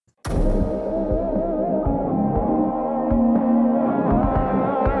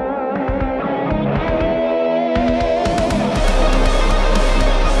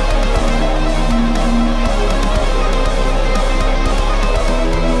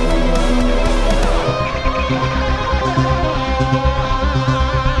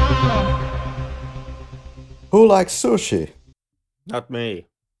Who likes sushi? Not me.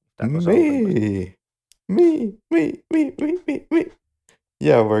 That was open. Me.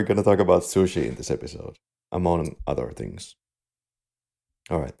 Yeah, we're gonna talk about sushi in this episode, among other things.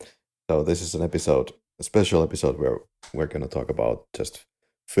 All right. So this is a special episode where we're gonna talk about just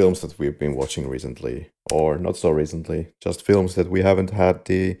films that we've been watching recently, or not so recently, just films that we haven't had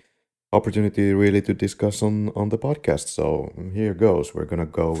the opportunity really to discuss on the podcast. So here goes. We're gonna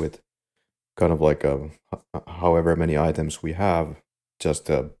go with kind of like however many items we have, just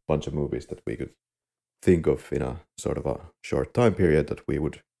a bunch of movies that we could think of in a sort of a short time period that we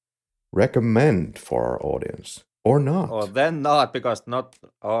would recommend for our audience or not. Or then not, because not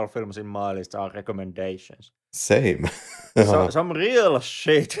all films in my list are recommendations. Same. So some real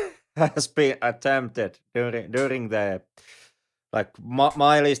shit has been attempted during the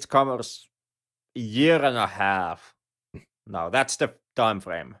my list covers a year and a half. Now that's the time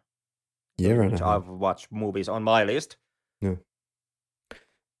frame. Year and which a half. I've watched movies on my list. Yeah.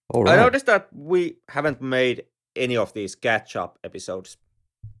 All right. I noticed that we haven't made any of these catch-up episodes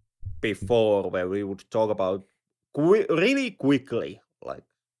before, where we would talk about really quickly,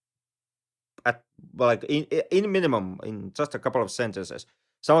 in minimum, in just a couple of sentences,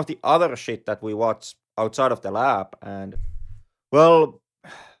 some of the other shit that we watch outside of the lab. And well,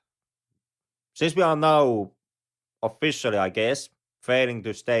 since we are now officially, I guess, failing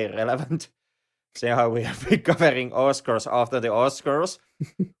to stay relevant, see how we have been covering Oscars after the Oscars.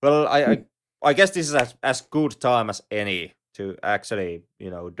 Well, I guess this is as good time as any to actually,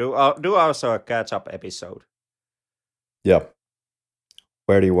 do also a catch-up episode. Yeah.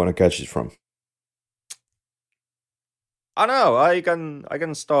 Where do you want to catch it from? I know I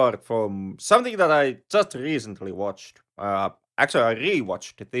can start from something that I just recently watched. Actually, I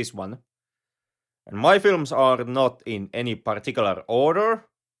rewatched this one, and my films are not in any particular order,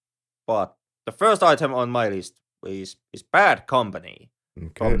 but the first item on my list is Bad Company.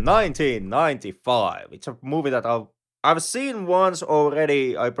 Okay. From 1995. It's a movie that I've seen once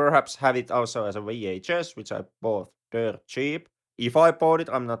already. I perhaps have it also as a VHS, which I bought dirt cheap. If I bought it,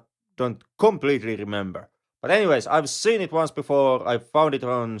 don't completely remember. But anyways, I've seen it once before. I found it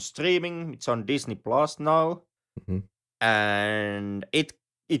on streaming. It's on Disney Plus now. Mm-hmm. And it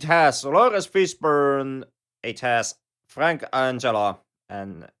has Lawrence Fishburne, it has Frank Langella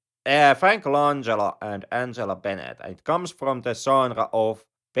and Angela Bennett. It comes from the genre of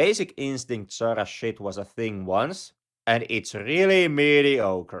Basic Instinct sort of shit was a thing once, and it's really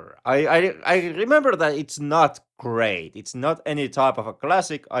mediocre. I remember that it's not great. It's not any type of a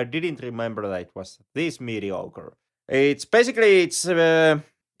classic. I didn't remember that it was this mediocre. It's basically it's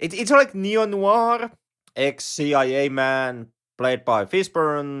like neo-noir. Ex-CIA man played by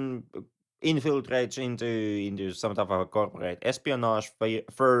Fishburne infiltrates into some type of a corporate espionage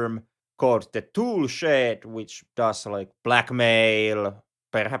firm called the Tool Shed, which does like blackmail,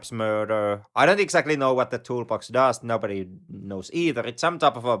 perhaps murder. I don't exactly know what the toolbox does. Nobody knows either. It's some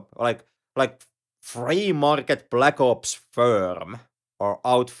type of a like free market black ops firm or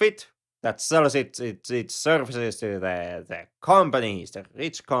outfit that sells its services to the companies, the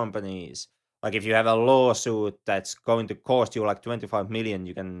rich companies. Like if you have a lawsuit that's going to cost you like 25 million,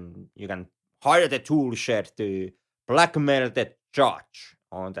 you can hire the Tool Shed to blackmail the judge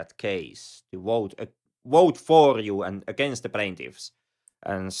on that case to vote for you and against the plaintiffs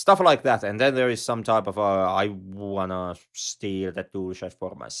and stuff like that. And then there is some type of I wanna steal the Tool Shed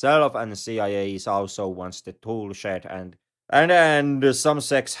for myself, and the CIA is also wants the Tool Shed, and then some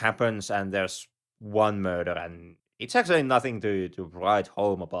sex happens and there's one murder, and it's actually nothing to write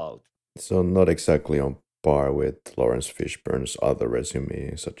home about. So not exactly on par with Lawrence Fishburne's other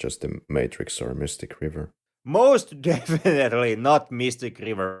resume, such as The Matrix or Mystic River. Most definitely not Mystic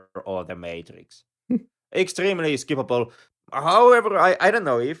River or The Matrix. Extremely skippable. However, I don't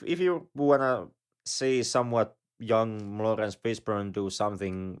know, if you wanna see somewhat young Lawrence Fishburne do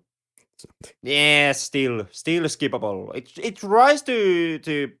something, yeah, still skippable. It tries to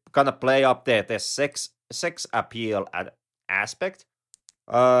kind of play up the sex appeal aspect.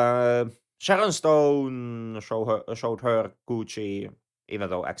 Sharon Stone showed her Gucci, even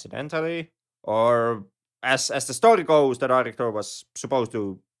though accidentally, or as the story goes, the director was supposed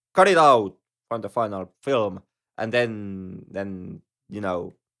to cut it out from the final film, and then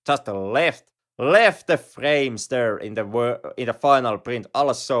just left the frames there in the final print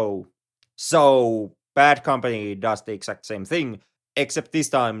also. So Bad Company does the exact same thing, except this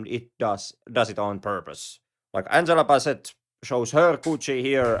time it does it on purpose. Like Angela Bassett shows her Gucci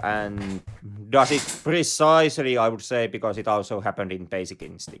here and does it precisely, I would say, because it also happened in Basic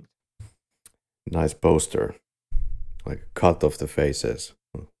Instinct. Nice poster. Like cut off the faces.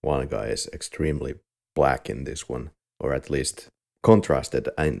 One guy is extremely black in this one, or at least contrasted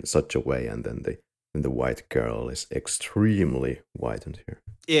in such a way, and then the white girl is extremely whitened here.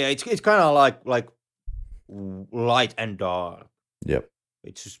 Yeah, it's kind of like light and dark. Yep.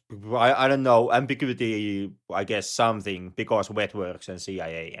 It's just, I don't know, ambiguity, I guess something, because wet works and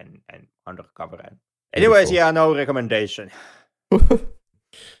CIA and undercover. And anyways, Beautiful. yeah, no recommendation.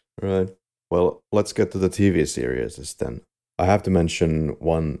 Right. Well, let's get to the TV series then. I have to mention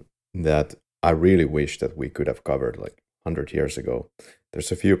one that I really wish that we could have covered like 100 years ago.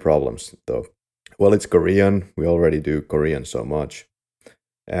 There's a few problems though. Well, it's Korean. We already do Korean so much.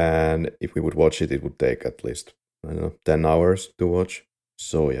 And if we would watch it, it would take at least, I don't know, 10 hours to watch.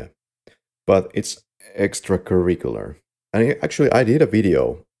 So yeah. But it's extracurricular. And actually, I did a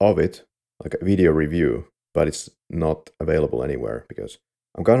video of it, like a video review, but it's not available anywhere because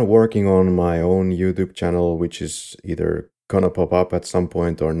I'm kind of working on my own YouTube channel, which is either gonna pop up at some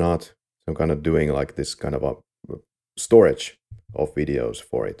point or not. So I'm kind of doing like this kind of a storage of videos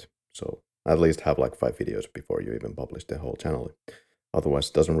for it. So at least have like 5 videos before you even publish the whole channel. Otherwise,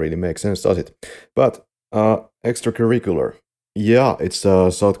 it doesn't really make sense, does it? But extracurricular. Yeah, it's a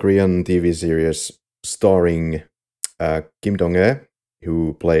South Korean TV series starring Kim Dong-e,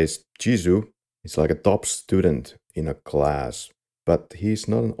 who plays Jisoo. He's like a top student in a class, but he's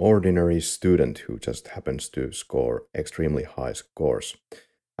not an ordinary student who just happens to score extremely high scores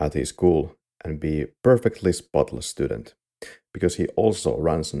at his school and be perfectly spotless student, because he also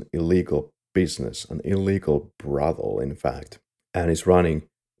runs an illegal business, an illegal brothel, in fact, and is running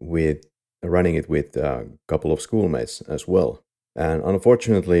it with a couple of schoolmates as well. And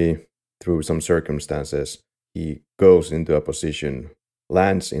unfortunately, through some circumstances, he lands into a position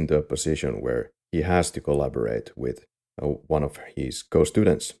where he has to collaborate with one of his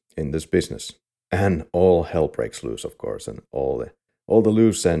co-students in this business. And all hell breaks loose, of course, and all the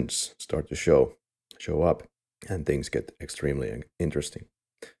loose ends start to show up, and things get extremely interesting.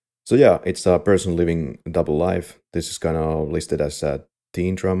 So yeah, it's a person living a double life. This is kind of listed as a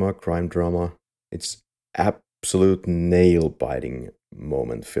teen drama, crime drama. It's absolute nail-biting,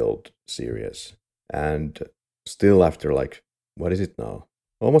 moment-filled series. And still after like, what is it now?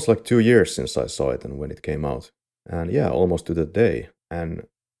 Almost like 2 years since I saw it and when it came out. And yeah, almost to the day. And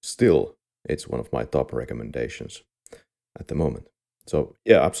still, it's one of my top recommendations at the moment. So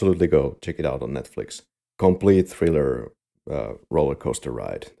yeah, absolutely go check it out on Netflix. Complete thriller roller coaster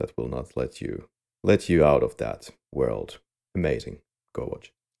ride that will not let you out of that world. Amazing. Go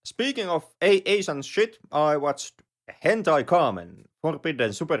watch. Speaking of Asian shit, I watched Hentai Kamen,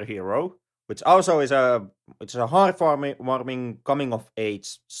 Forbidden Superhero, which also is a heartwarming coming of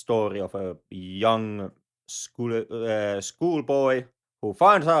age story of a young schoolboy who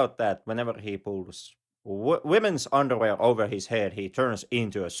finds out that whenever he pulls women's underwear over his head, he turns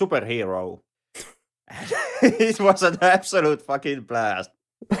into a superhero. It was an absolute fucking blast.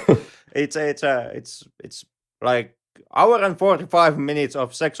 It's like hour and 45 minutes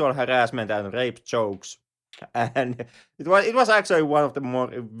of sexual harassment and rape jokes, and it was actually one of the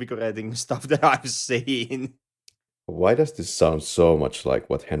more invigorating stuff that I've seen. Why does this sound so much like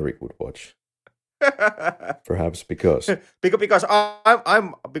what Henrik would watch? Perhaps because because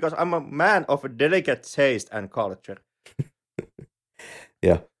I'm a man of a delicate taste and culture.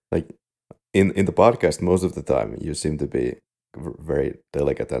 yeah, like in the podcast, most of the time you seem to be very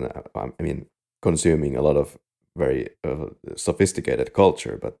delicate and I mean consuming a lot of very sophisticated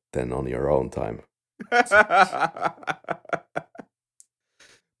culture, but then on your own time.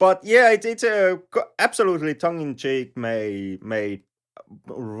 But yeah, it's a absolutely tongue-in-cheek, made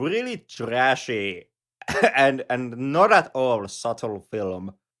really trashy and not at all subtle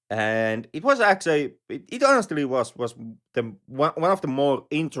film. And it was actually, it honestly was the one of the more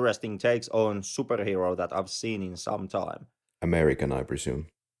interesting takes on superhero that I've seen in some time. American, I presume.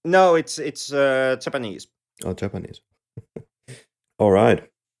 No, it's Japanese. Oh, Japanese. All right.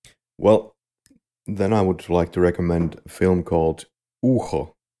 Well, then I would like to recommend a film called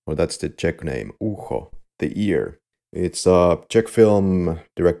Ucho, or that's the Czech name, Ucho, the ear. It's a Czech film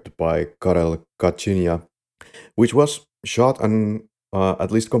directed by Karel Kaczynia, which was shot and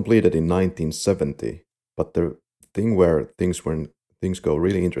at least completed in 1970. But the thing where things go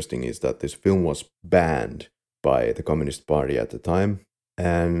really interesting is that this film was banned by the Communist Party at the time,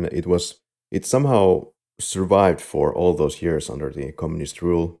 and it somehow survived for all those years under the communist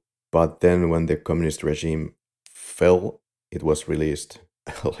rule. But then when the communist regime fell, it was released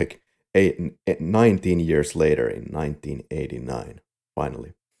like 19 years later in 1989,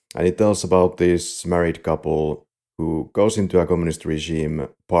 finally. And it tells about this married couple who goes into a communist regime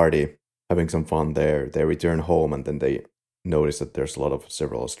party, having some fun there. They return home and then they notice that there's a lot of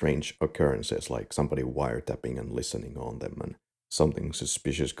several strange occurrences, like somebody wiretapping and listening on them, and something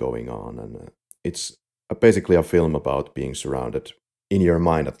suspicious going on. And it's basically a film about being surrounded, in your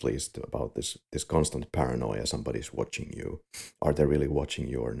mind at least, about this constant paranoia. Somebody's watching you. Are they really watching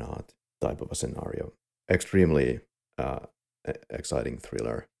you or not? Type of a scenario. Extremely exciting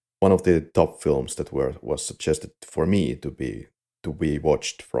thriller. One of the top films that was suggested for me to be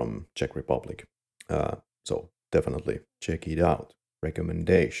watched from Czech Republic. So definitely check it out.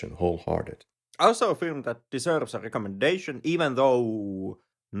 Recommendation, wholehearted. Also, a film that deserves a recommendation, even though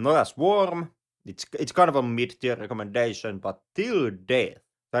not as warm. It's kind of a mid-tier recommendation, but Till Death.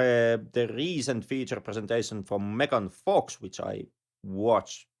 The recent feature presentation from Megan Fox, which I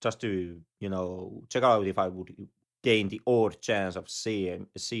watched just to check out if I would gain the odd chance of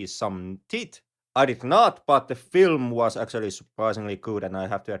see some teeth. I did not, but the film was actually surprisingly good, and I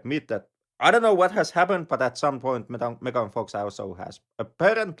have to admit that I don't know what has happened, but at some point, Megan Fox also has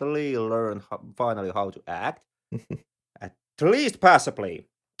apparently learned finally how to act, at least passably.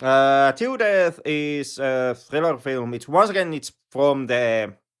 Till Death is a thriller film. It's from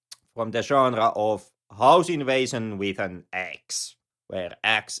the genre of house invasion with an axe, where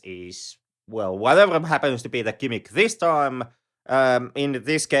axe is, well, whatever happens to be the gimmick this time. In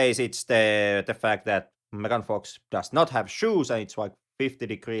this case, it's the fact that Megan Fox does not have shoes, and it's like 50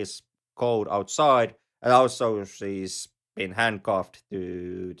 degrees cold outside, and also she's been handcuffed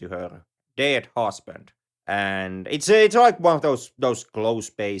to her dead husband. And it's like one of those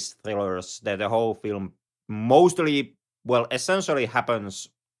close-based thrillers that the whole film mostly, well, essentially happens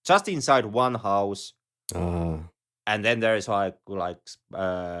just inside one house, Uh, and then there is like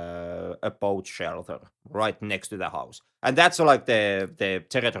a boat shelter right next to the house, and that's like the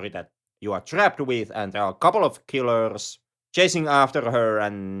territory that you are trapped with, and there are a couple of killers chasing after her,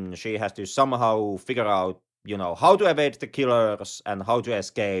 and she has to somehow figure out how to evade the killers and how to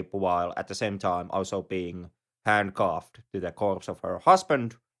escape while at the same time also being handcuffed to the corpse of her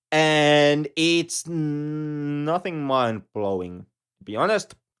husband. And it's nothing mind-blowing, to be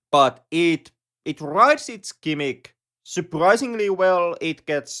honest, but it rides its gimmick surprisingly well. It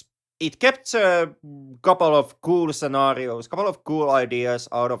kept a couple of cool scenarios, couple of cool ideas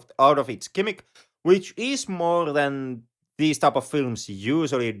out of its gimmick, which is more than these type of films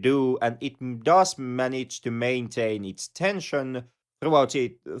usually do, and it does manage to maintain its tension throughout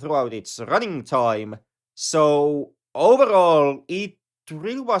its running time. So overall, it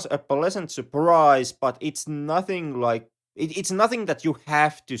really was a pleasant surprise, but it's nothing like it's nothing that you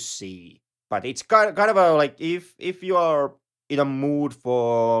have to see. But it's kind of a like if you are in a mood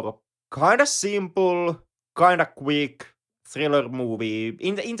for kind of simple, kind of quick thriller movie.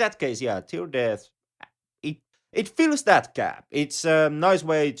 In that case, yeah, Till Death. It it fills that gap. It's a nice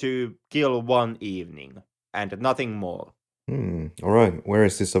way to kill one evening and nothing more. all right. Where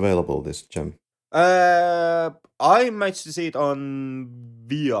is this available, this gem? I managed to see it on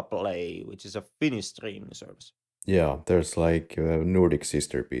Viaplay, which is a Finnish streaming service. Yeah, there's like Nordic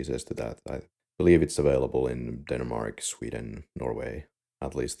sister pieces to that. I believe it's available in Denmark, Sweden, Norway,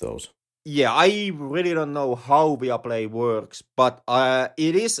 at least those. Yeah, I really don't know how Viaplay works, but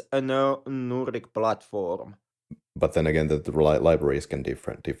it is a Nordic platform. But then again, the libraries can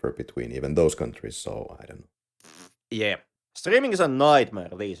differ between even those countries, so I don't know. Yeah, streaming is a nightmare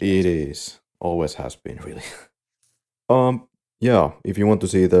these days. It is. Always has been, really. Yeah, if you want to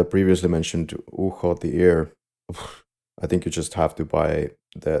see the previously mentioned Uho the Ear, I think you just have to buy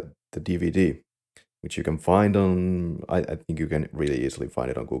the DVD, which you can find on. I think you can really easily find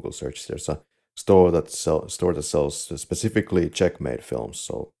it on Google search. There's a store that sells specifically Czech-made films.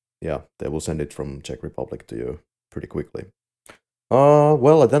 So yeah, they will send it from Czech Republic to you pretty quickly.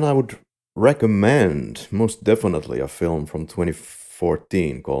 Well, then I would recommend most definitely a film from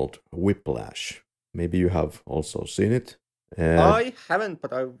 2014 called Whiplash. Maybe you have also seen it. I haven't,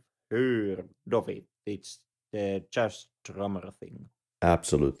 but I've heard of it. It's the jazz drummer thing.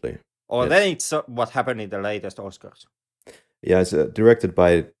 Absolutely. Or Yes. then it's what happened in the latest Oscars. Yeah, it's directed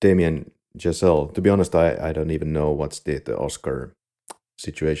by Damien Chazelle. To be honest, I don't even know what's the Oscar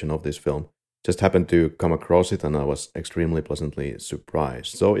situation of this film. Just happened to come across it and I was extremely pleasantly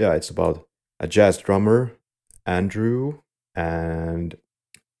surprised. So yeah, it's about a jazz drummer, Andrew, and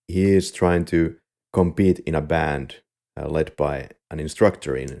he is trying to compete in a band led by an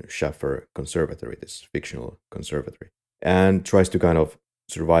instructor in Schaffer Conservatory, this fictional conservatory, and tries to kind of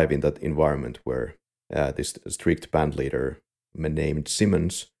survive in that environment where this strict band leader named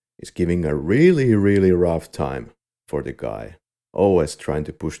Simmons is giving a really, really rough time for the guy, always trying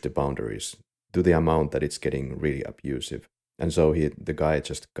to push the boundaries to the amount that it's getting really abusive. And so the guy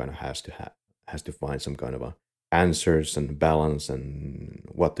just kind of has to find some kind of a answers and balance and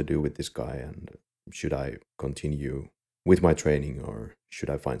what to do with this guy, and should I continue with my training or should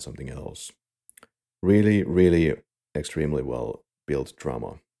I find something else. Really, really extremely well built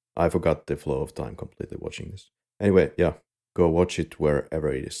drama. I forgot the flow of time completely watching this. Anyway, yeah, go watch it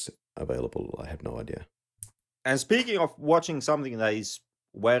wherever it is available. I have no idea. And speaking of watching something that is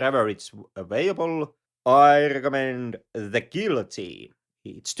wherever it's available, I recommend The Guilty.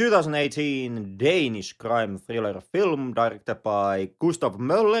 It's 2018 Danish crime thriller film directed by Gustav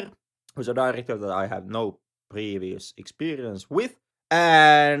Möller, who's a director that I have no previous experience with.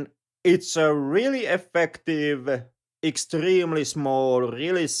 And it's a really effective, extremely small,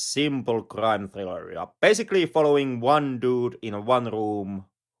 really simple crime thriller. Basically following one dude in one room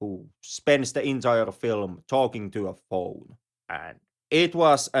who spends the entire film talking to a phone. And it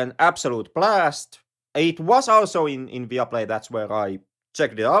was an absolute blast. It was also in Viaplay, that's where I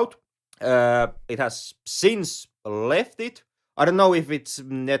checked it out. It has since left it. I don't know if it's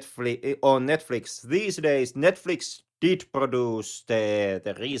Netflix on Netflix these days. Netflix did produce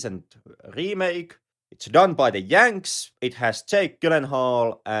the recent remake. It's done by the Yanks. It has Jake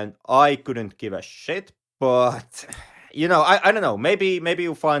Gyllenhaal, and I couldn't give a shit. But I don't know. Maybe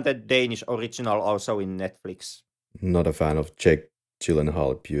you find the Danish original also in Netflix. Not a fan of Jake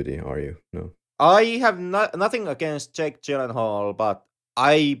Gyllenhaal beauty, are you? No. I have nothing against Jake Gyllenhaal, but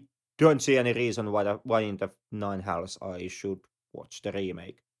I don't see any reason why in the Nine Hells I should watch the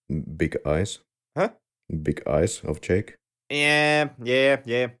remake. Big eyes. Huh? Big eyes of Jake. Yeah.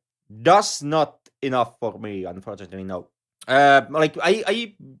 Does not enough for me, unfortunately. No. Like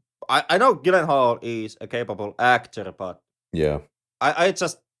I know Gyllenhaal is a capable actor, but Yeah.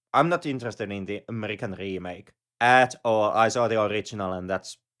 I'm not interested in the American remake at all. I saw the original, and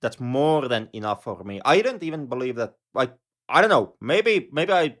that's more than enough for me. I don't even believe that. Like, I don't know. Maybe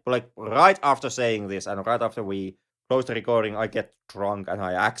I, like, right after saying this and right after we close the recording, I get drunk and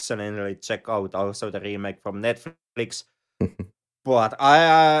I accidentally check out also the remake from Netflix. But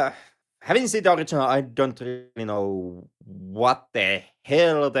I having seen the original, I don't really know what the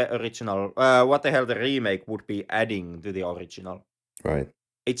hell the remake would be adding to the original. Right.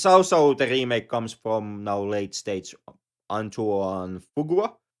 It's also the remake comes from now late stage Antoine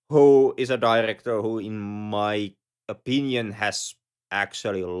Fuqua, who is a director who, in my opinion, has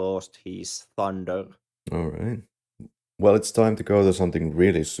actually lost his thunder. All right. Well, it's time to go to something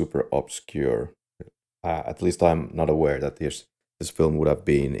really super obscure. At least I'm not aware that this film would have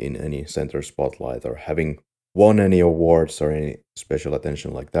been in any center spotlight or having won any awards or any special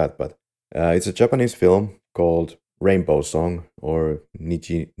attention like that. But it's a Japanese film called Rainbow Song or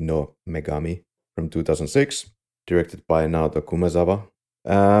Nichi no Megami from 2006, directed by Naoto Kumazawa.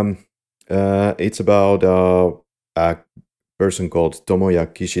 It's about a person called Tomoya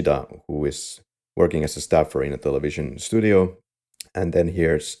Kishida who is working as a staffer in a television studio and then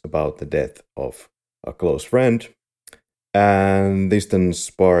hears about the death of a close friend. And this then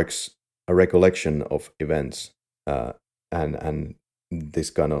sparks a recollection of events, and this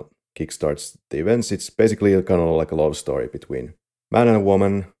kind of kickstarts the events. It's basically kind of like a love story between man and a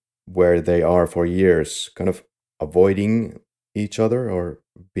woman, where they are for years kind of avoiding each other or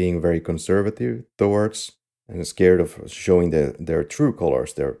being very conservative towards and scared of showing their true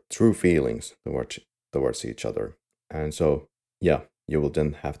colors, their true feelings towards each other. And so, yeah, you will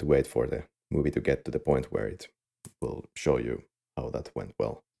then have to wait for the movie to get to the point where it will show you how that went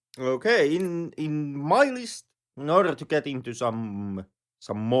well. Okay, in my list, in order to get into some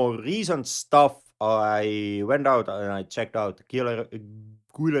more recent stuff, I went out and I checked out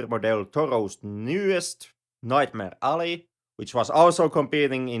Guillermo del Toro's newest Nightmare Alley, which was also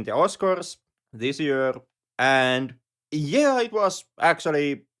competing in the Oscars this year. And yeah, it was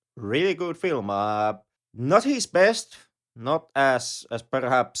actually really good film. Not his best, not as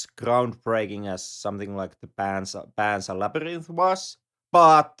perhaps groundbreaking as something like the Pan's Labyrinth was,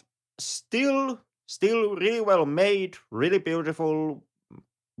 but still really well made, really beautiful,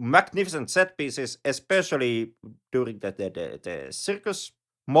 magnificent set pieces, especially during the circus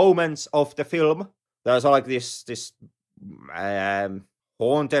moments of the film. There's like this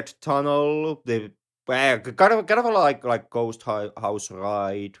haunted tunnel, the kind of like ghost house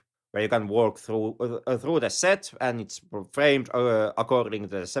ride where you can walk through the set, and it's framed according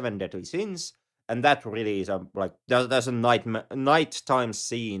to the seven deadly sins. And that really is like there's a nighttime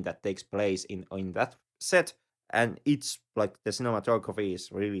scene that takes place in that set, and it's like the cinematography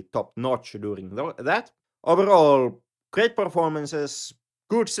is really top notch during that. Overall, great performances,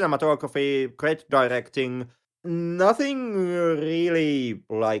 good cinematography, great directing. Nothing really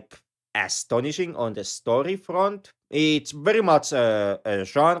like astonishing on the story front. It's very much a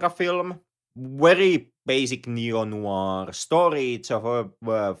genre film. very basic neo-noir story. It's a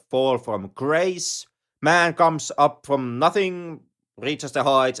fall from grace. Man comes up from nothing, reaches the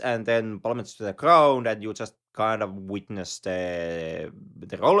heights, and then plummets to the ground, and you just kind of witness the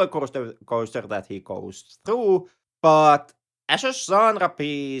roller coaster that he goes through. But as a genre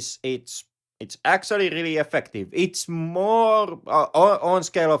piece, it's actually really effective. It's more on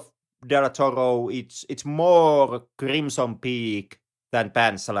scale of Del Toro. It's more Crimson Peak than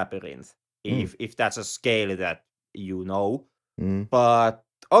Pan's Labyrinth, Mm. if that's a scale that you know. Mm. But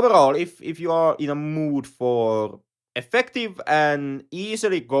overall, if you are in a mood for effective and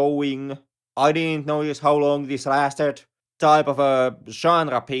easily going, I didn't notice how long this lasted type of a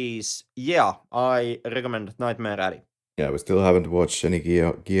genre piece, yeah, I recommend Nightmare Alley. Yeah, we still haven't watched any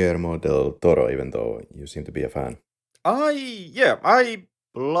Guillermo del Toro, even though you seem to be a fan. I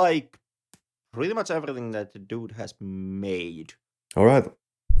like pretty much everything that the dude has made. All right,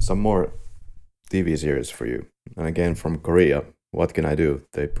 some more TV series for you. And again, from Korea. What can I do?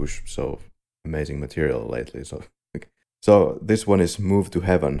 They push so amazing material lately. So this one is Move to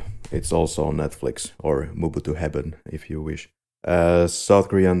Heaven. It's also on Netflix, or Move to Heaven if you wish. South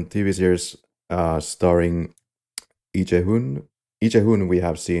Korean TV series starring Lee Jae-hoon. Lee Jae-hoon we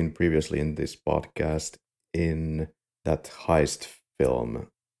have seen previously in this podcast in that heist film,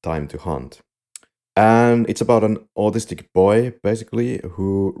 Time to Hunt. And it's about an autistic boy, basically,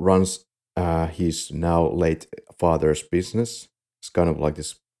 who runs his now late father's business. It's kind of like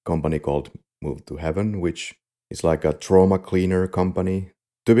this company called Move to Heaven, which is like a trauma cleaner company.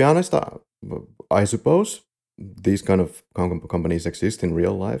 To be honest, I suppose these kind of companies exist in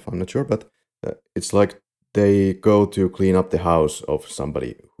real life. I'm not sure, but it's like they go to clean up the house of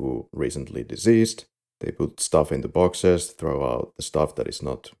somebody who recently deceased. They put stuff into boxes, throw out the stuff that is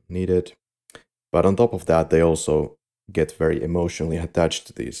not needed. But on top of that, they also get very emotionally attached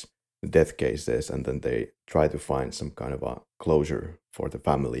to these death cases, and then they try to find some kind of a closure for the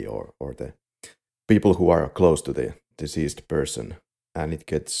family or the people who are close to the deceased person. And it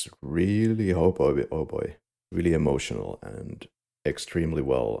gets really, oh boy, really emotional and extremely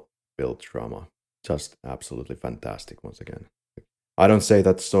well built drama. Just absolutely fantastic once again. I don't say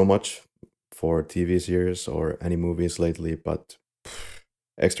that so much for TV series or any movies lately, but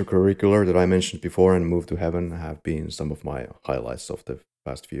extracurricular that I mentioned before and Move to Heaven have been some of my highlights of the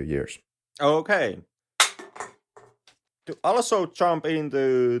past few years. Okay. To also jump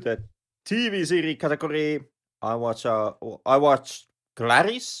into the TV series category, I watched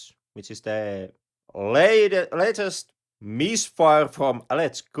Clarice, which is the latest misfire from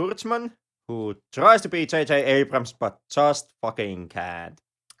Alex Kurtzman, who tries to be J.J. Abrams but just fucking can't.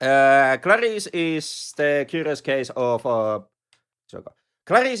 Clarice is the curious case of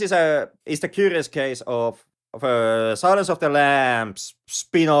Clarice is the curious case of Silence of the Lambs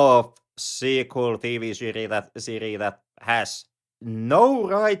spin-off sequel TV series that has no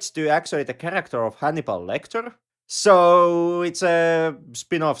rights to actually the character of Hannibal Lecter. So it's a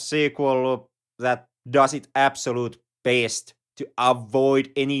spin-off sequel that does its absolute best to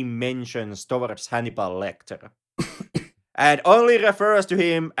avoid any mentions towards Hannibal Lecter. And only refers to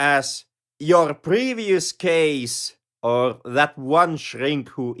him as your previous case or that one shrink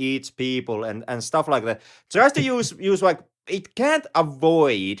who eats people and stuff like that. Tries to use like it can't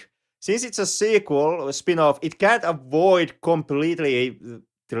avoid, since it's a sequel, a spin-off, it can't avoid completely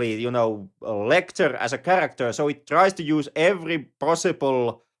Lecter as a character, so it tries to use every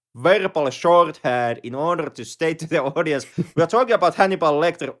possible verbal shorthand in order to state to the audience we are talking about Hannibal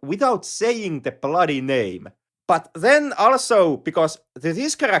Lecter without saying the bloody name. But then also, because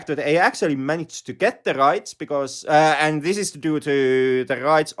this character, they actually managed to get the rights, because, and this is due to the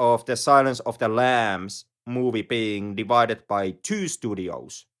rights of the Silence of the Lambs movie being divided by two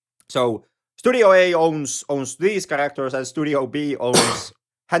studios. So Studio A owns these characters, and Studio B owns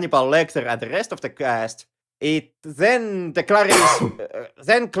Hannibal Lecter and the rest of the cast. Then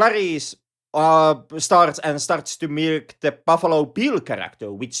Clarice starts to milk the Buffalo Bill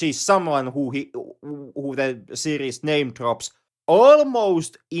character, which is someone who the series name drops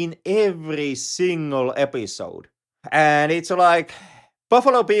almost in every single episode. And it's like,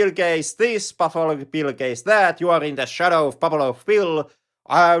 Buffalo Bill case this, Buffalo Bill case that, you are in the shadow of Buffalo Bill.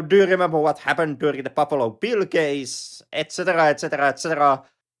 Do you remember what happened during the Buffalo Bill case, etc., etc., etc.?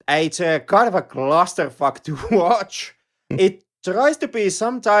 It's a kind of a clusterfuck to watch. It tries to be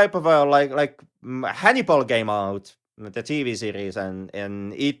some type of a like Hannibal came out, the TV series, and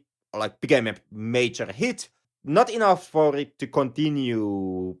it like became a major hit. Not enough for it to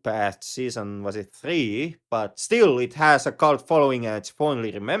continue past season, was it 3? But still, it has a cult following and it's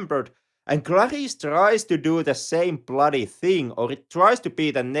fondly remembered. And Clarice tries to do the same bloody thing, or it tries to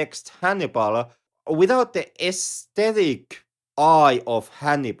be the next Hannibal without the aesthetic eye of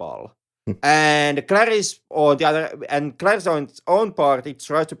Hannibal. And Clarice, on the other, and Clarice on its own part, it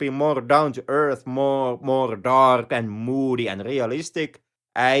tries to be more down to earth, more dark and moody and realistic.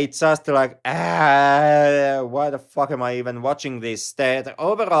 It's just like, why the fuck am I even watching this?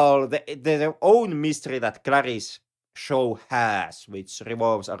 Overall, the own mystery that Clarice show has, which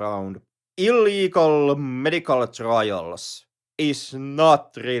revolves around illegal medical trials, is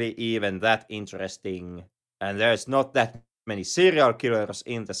not really even that interesting. And there's not that many serial killers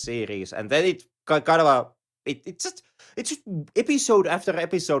in the series. And then it kind of it's just episode after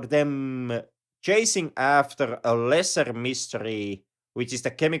episode them chasing after a lesser mystery, which is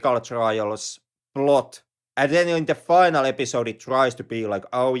the chemical trials plot. And then in the final episode, it tries to be like,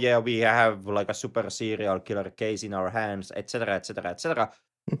 oh yeah, we have like a super serial killer case in our hands, etc., etc., etc.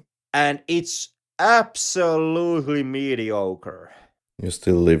 And it's absolutely mediocre. You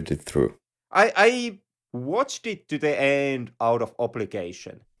still lived it through. I watched it to the end out of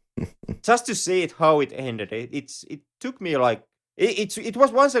obligation, just to see it how it ended. It took me like it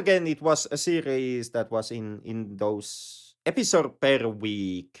was once again it was a series that was in those episode per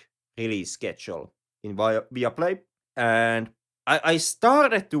week release schedule in Viaplay, and I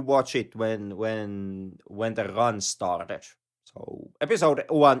started to watch it when the run started. So episode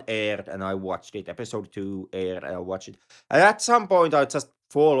 1 aired and I watched it. Episode 2 aired and I watched it. And at some point I just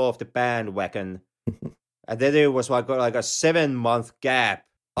fall off the bandwagon. And then there was like a 7-month gap,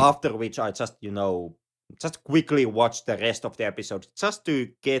 after which I just, just quickly watched the rest of the episodes just to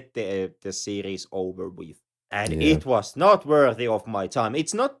get the series over with. And Yeah. it was not worthy of my time.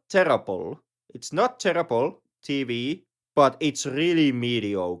 It's not terrible. It's not terrible TV, but it's really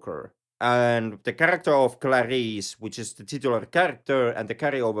mediocre. And the character of Clarice, which is the titular character and the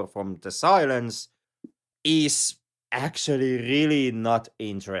carryover from The Silence, is actually really not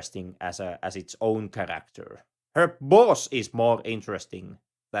interesting as its own character. Her boss is more interesting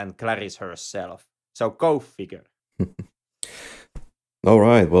than Clarice herself. So go figure. All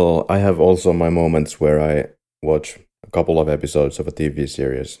right. Well, I have also my moments where I watch a couple of episodes of a TV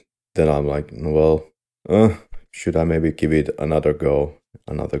series. Then I'm like, well, should I maybe give it another go,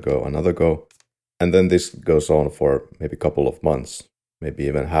 another go, another go? And then this goes on for maybe a couple of months, maybe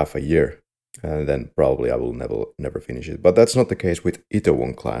even half a year. And then probably I will never finish it. But that's not the case with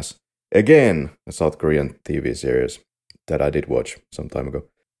Itaewon Class. Again, a South Korean TV series that I did watch some time ago.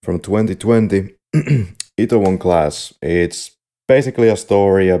 From 2020, Itaewon Class. It's basically a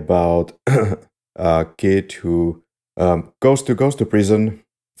story about a kid who goes to prison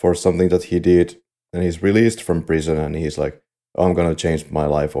for something that he did, and he's released from prison, and he's like, oh, I'm gonna change my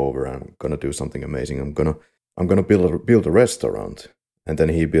life over, and I'm gonna do something amazing. I'm gonna build a restaurant, and then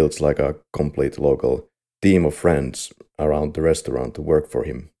he builds like a complete local team of friends around the restaurant to work for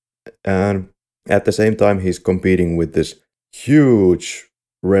him, and at the same time he's competing with this huge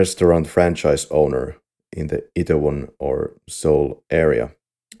restaurant franchise owner in the Itaewon or Seoul area,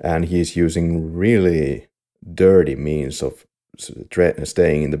 and he's using really dirty means of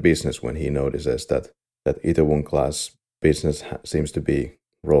staying in the business when he notices that Itaewon Class business seems to be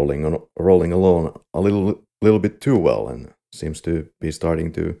rolling along a little bit too well, and seems to be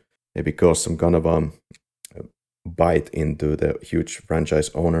starting to maybe cause some kind of bite into the huge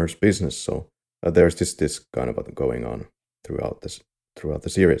franchise owner's business. So there's this kind of going on throughout the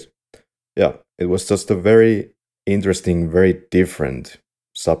series. Yeah, it was just a very interesting, very different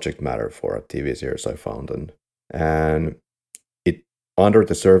subject matter for a TV series I found, and it under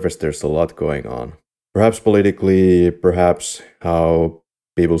the surface there's a lot going on. Perhaps politically, perhaps how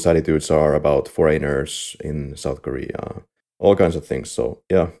people's attitudes are about foreigners in South Korea, all kinds of things. So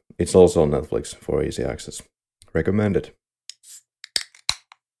yeah, it's also on Netflix for easy access. Recommended.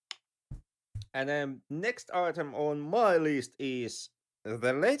 And then next item on my list is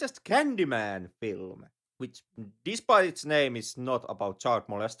the latest Candyman film, which, despite its name, is not about child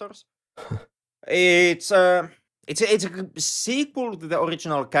molesters. It's a sequel to the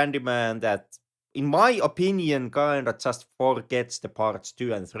original Candyman that, in my opinion, kind of just forgets the parts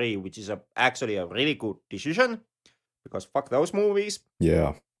 2 and 3, which is actually a really good decision, because fuck those movies.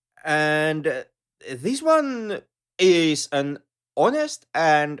 Yeah. And this one is an honest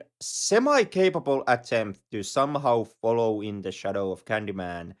and semi-capable attempt to somehow follow in the shadow of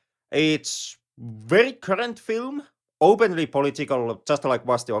Candyman. It's very current film, openly political, just like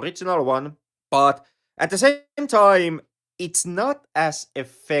was the original one, but at the same time, it's not as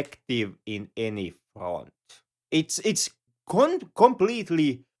effective in any front. It's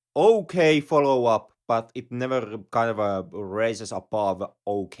completely okay follow-up, but it never kind of raises above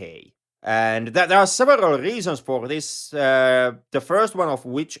okay. And there are several reasons for this. The first one of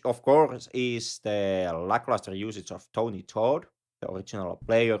which, of course, is the lackluster usage of Tony Todd, the original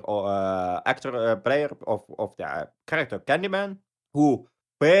player or actor player of the character Candyman, who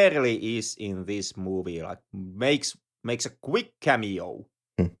barely is in this movie. Like makes a quick cameo,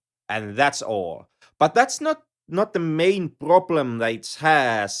 Hmm. and that's all. But that's not the main problem that it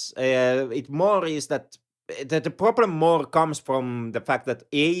has. It more is that the problem more comes from the fact that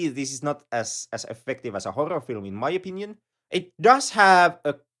this is not as effective as a horror film, in my opinion. It does have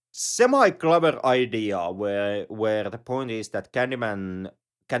a semi clever idea where the point is that Candyman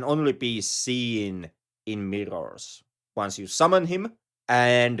can only be seen in mirrors once you summon him,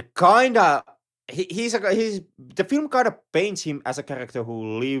 and kinda he's the film kind of paints him as a character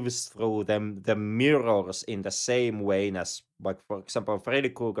who lives through the mirrors in the same way as, like, for example, Freddy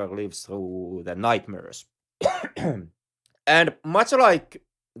Krueger lives through the nightmares. And much like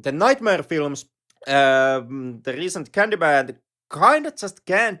the nightmare films, the recent Candyman kind of just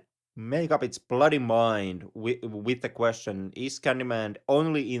can't make up its bloody mind with the question: is Candyman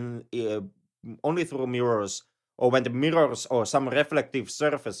only through mirrors, or when the mirrors or some reflective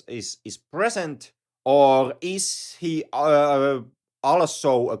surface is present, or is he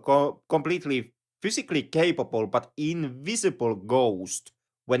also a completely physically capable but invisible ghost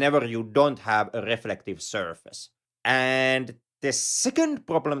whenever you don't have a reflective surface? And the second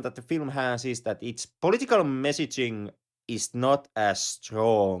problem that the film has is that its political messaging is not as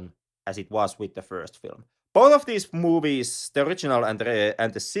strong as it was with the first film. Both of these movies, the original and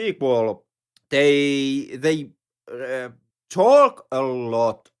the sequel, they uh, talk a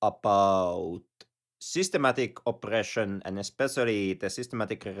lot about systematic oppression, and especially the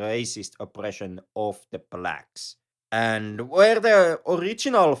systematic racist oppression of the blacks. And where the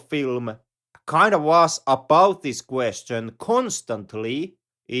original film kind of was about this question constantly,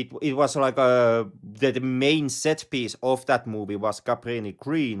 it was like the main set piece of that movie was Cabrini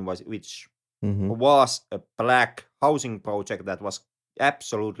Green, which Mm-hmm. was a black housing project that was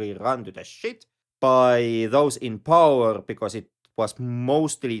absolutely run to the shit by those in power, because it was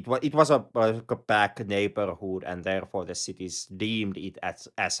mostly it was like a back neighborhood, and therefore the cities deemed it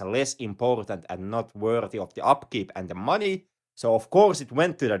as less important and not worthy of the upkeep and the money. So of course it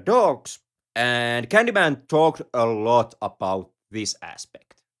went to the dogs. And Candyman talked a lot about this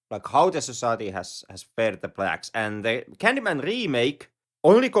aspect, like how the society has fared the blacks. And the Candyman remake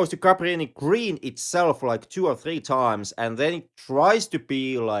only goes to Cabrini Green itself like 2 or 3 times, and then it tries to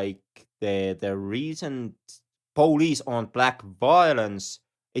be like the recent police on black violence.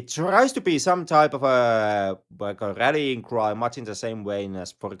 It tries to be some type of a like a rallying cry, much in the same way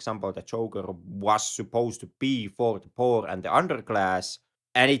as, for example, the Joker was supposed to be for the poor and the underclass.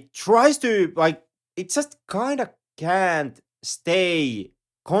 And it tries to, like, it just kind of can't stay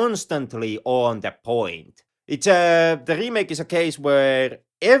constantly on the point. It's the remake is a case where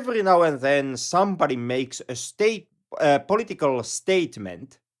every now and then somebody makes a political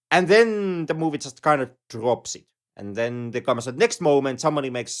statement, and then the movie just kind of drops it. And then there comes the next moment, somebody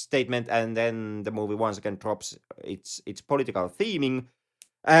makes a statement, and then the movie once again drops its political theming.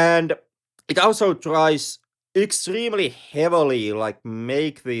 And it also tries extremely heavily, like,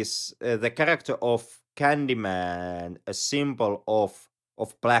 make this the character of Candyman a symbol of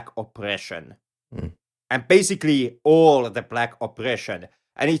black oppression, Mm. and basically all the black oppression.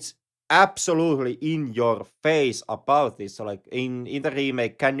 And it's absolutely in your face about this. So, like, in the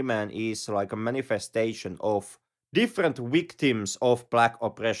remake, Candyman is like a manifestation of different victims of black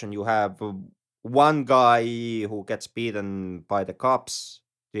oppression. You have one guy who gets beaten by the cops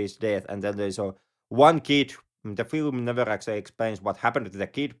to his death, and then there's one kid. The film never actually explains what happened to the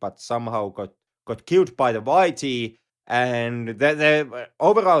kid, but somehow got killed by the YT. And the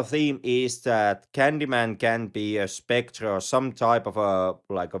overall theme is that Candyman can be a spectre or some type of a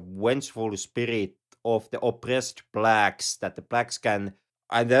like a vengeful spirit of the oppressed blacks, that the blacks can.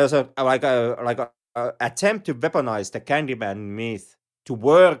 And there's a attempt to weaponize the Candyman myth to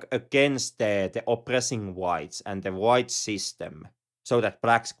work against the oppressing whites and the white system, so that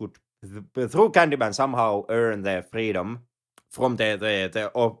blacks could through Candyman somehow earn their freedom from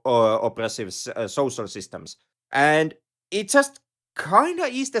the oppressive social systems. And it just kind of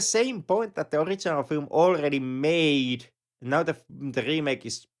is the same point that the original film already made. Now the remake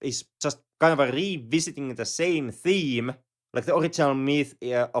is just kind of a revisiting the same theme. Like, the original myth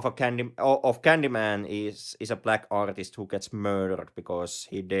of Candyman is a black artist who gets murdered because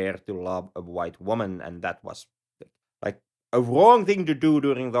he dared to love a white woman, and that was like a wrong thing to do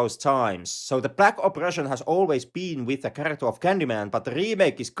during those times. So the black oppression has always been with the character of Candyman, but the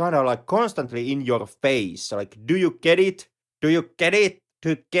remake is kind of like constantly in your face. So, like, do you get it? Do you get it?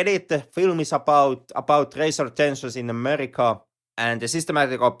 to get it, the film is about racial tensions in America and the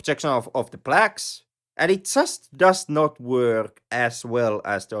systematic objection of the blacks, and it just does not work as well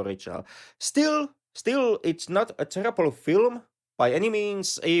as the original. Still, it's not a terrible film by any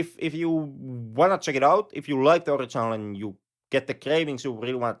means. If you wanna check it out, if you like the original and you get the cravings, you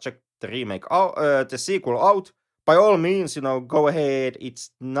really want to check the remake out, the sequel out. By all means, go ahead.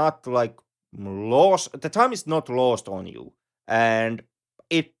 It's not like lost. The time is not lost on you, and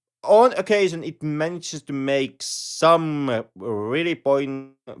it on occasion it manages to make some really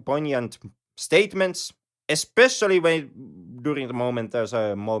poignant statements, especially during the moment there's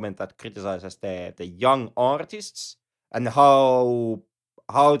a moment that criticizes the young artists and how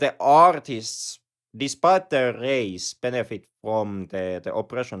the artists, despite their race, benefit from the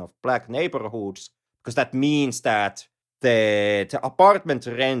oppression of black neighborhoods, because that means that the apartment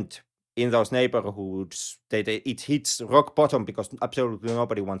rent in those neighborhoods, it hits rock bottom because absolutely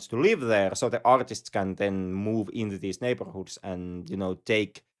nobody wants to live there. So the artists can then move into these neighborhoods and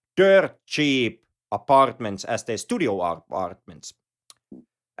take dirt cheap apartments as their studio apartments.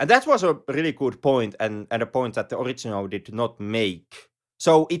 And that was a really good point, and a point that the original did not make.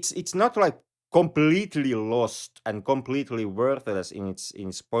 So it's not like completely lost and completely worthless in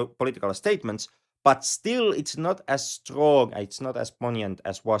its political statements, but still it's not as strong, it's not as poignant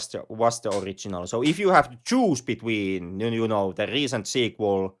as was the original. So if you have to choose between the recent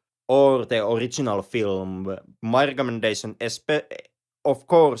sequel or the original film, my recommendation of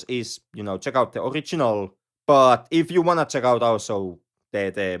course is check out the original. But if you want to check out also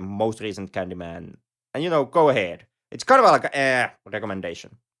the most recent Candyman, and go ahead. It's kind of like a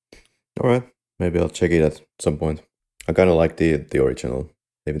recommendation. All right, maybe I'll check it at some point. I kind of like the original,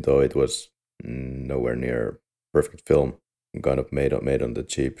 even though it was nowhere near perfect film. Kind of made on the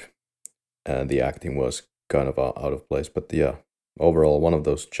cheap, and the acting was kind of out of place. But yeah, overall one of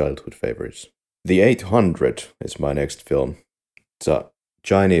those childhood favorites. The 800 is my next film. It's a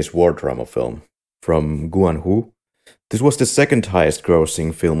Chinese war drama film from Guangzhou. This was the second highest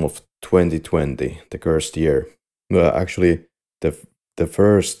grossing film of 2020, the cursed year. Actually, the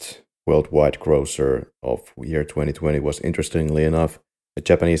first worldwide grosser of year 2020 was, interestingly enough, a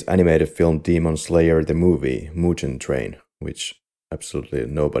Japanese animated film, Demon Slayer the movie, Mugen Train, which absolutely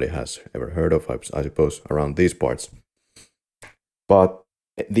nobody has ever heard of, I suppose, around these parts. But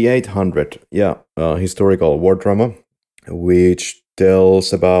the 800, historical war drama, which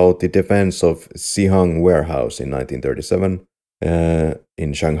tells about the defense of Sihang Warehouse in 1937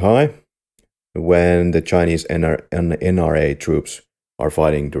 in Shanghai, when the Chinese NRA troops are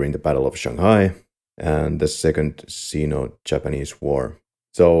fighting during the Battle of Shanghai and the Second Sino-Japanese War.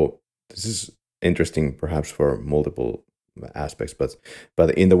 So this is interesting, perhaps for multiple aspects,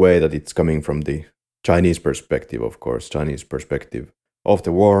 but in the way that it's coming from the Chinese perspective, of course, Chinese perspective of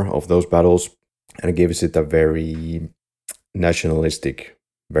the war, of those battles, and it gives it a very nationalistic,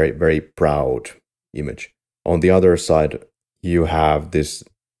 very, very proud image. On the other side, you have this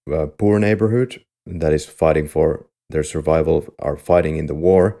poor neighborhood that is fighting for their survival, are fighting in the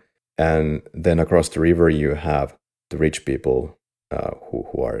war, and then across the river you have the rich people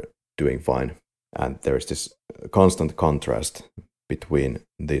who are doing fine. And there's this constant contrast between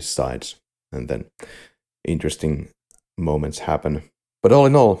these sides, and then interesting moments happen. But all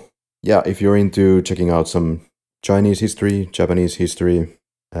in all, yeah, if you're into checking out some Chinese history, Japanese history,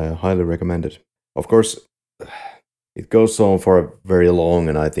 highly recommended. Of course, it goes on for very long,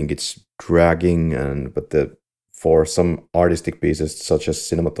 and I think it's dragging. But for some artistic pieces, such as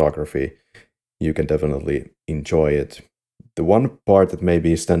cinematography, you can definitely enjoy it. The one part that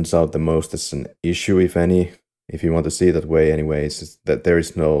maybe stands out the most as an issue, if any, if you want to see it that way, anyways, is that there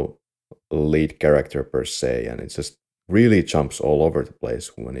is no lead character per se, and it just really jumps all over the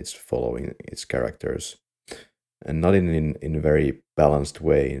place when it's following its characters, and not in a very balanced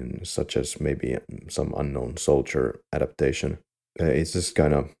way, such as maybe some Unknown Soldier adaptation. It's just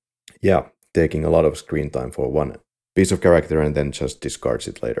kind of, taking a lot of screen time for one piece of character and then just discards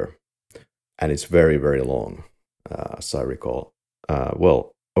it later. And it's very, very long, as I recall.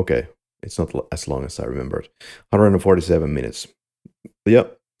 Okay, it's not as long as I remembered. 147 minutes. But yeah,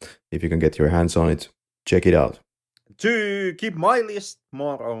 if you can get your hands on it, check it out. To keep my list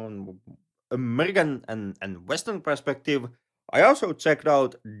more on American and Western perspective, I also checked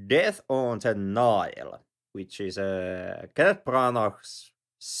out Death on the Nile, which is Kenneth Branagh's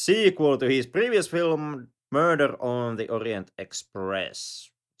sequel to his previous film Murder on the Orient Express,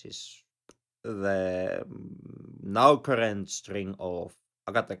 which is the now current string of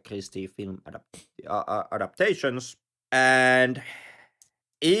Agatha Christie film adaptations, and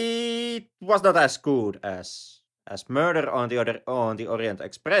it was not as good as as Murder on the Orient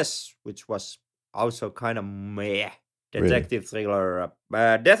Express, which was also kind of meh Really? detective thriller.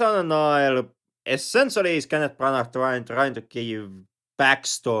 Death on the Nile essentially is Kenneth Branagh trying to give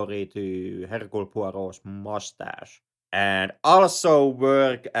backstory to Hercule Poirot's mustache, and also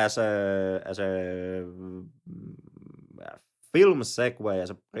work as a film segue, as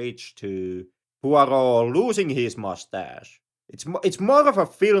a bridge to Poirot losing his mustache. It's more of a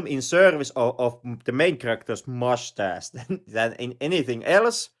film in service of the main character's mustache than in anything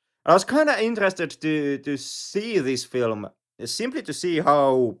else. I was kind of interested to see this film, simply to see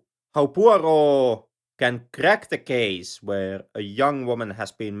how Poirot can crack the case where a young woman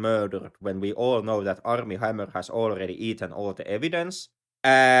has been murdered when we all know that Armie Hammer has already eaten all the evidence.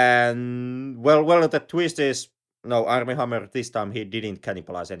 And well, the twist is no, Armie Hammer this time he didn't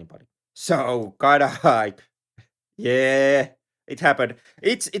cannibalize anybody. So kind of like, yeah, it happened.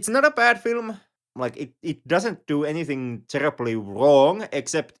 It's not a bad film. Like it doesn't do anything terribly wrong,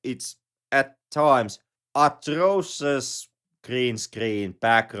 except it's at times atrocious green screen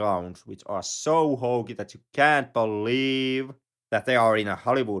backgrounds, which are so hokey that you can't believe that they are in a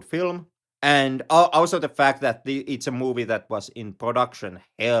Hollywood film. And also the fact that it's a movie that was in production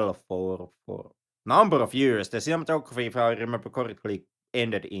hell for number of years. The cinematography, if I remember correctly,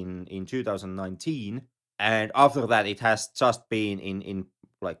 ended in 2019, and after that it has just been in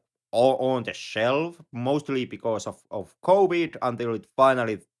like all on the shelf, mostly because of COVID, until it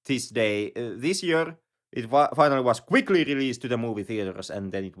finally this year it finally was quickly released to the movie theaters,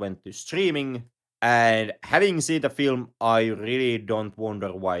 and then it went to streaming. And having seen the film, I really don't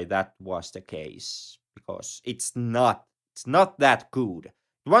wonder why that was the case, because it's not that good.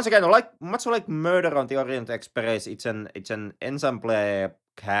 Once again, like much like Murder on the Orient Express, it's an ensemble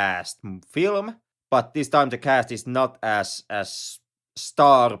cast film, but this time the cast is not as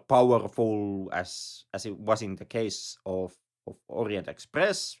star powerful as it was in the case of Orient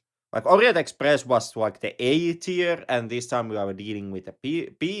Express. Like Orient Express was like the A tier, and this time we are dealing with the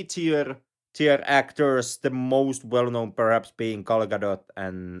B tier actors. The most well known perhaps being Gal Gadot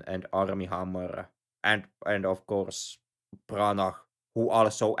and Armie Hammer, and of course Branagh, who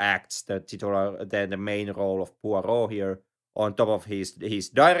also acts the main role of Poirot here, on top of his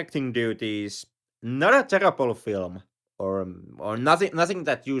directing duties. Not a terrible film, or nothing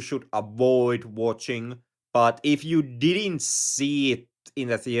that you should avoid watching. But if you didn't see it in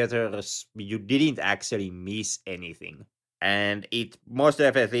the theaters, you didn't actually miss anything. And it most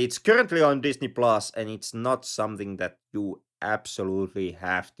definitely, it's currently on Disney Plus, and it's not something that you absolutely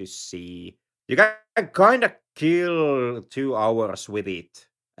have to see. You can kind of kill 2 hours with it,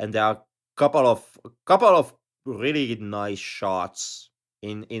 and there are couple of really nice shots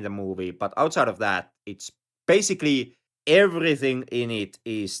in the movie. But outside of that, it's basically everything in it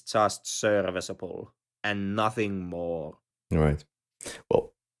is just serviceable and nothing more. All right.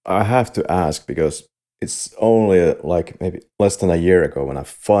 Well, I have to ask because it's only like maybe less than a year ago when I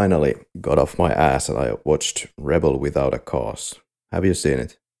finally got off my ass and I watched Rebel Without a Cause. Have you seen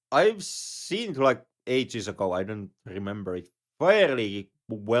it? I've seen it like ages ago. I don't remember it fairly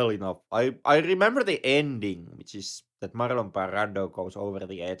well enough. I remember the ending, which is that Marlon Brando goes over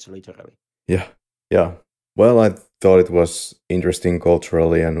the edge, literally. Yeah. Yeah. Well, I thought it was interesting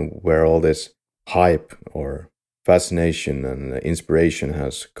culturally and where all this hype or fascination and inspiration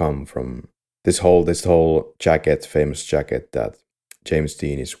has come from this whole jacket, famous jacket that James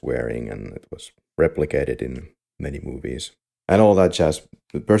Dean is wearing, and it was replicated in many movies and all that jazz.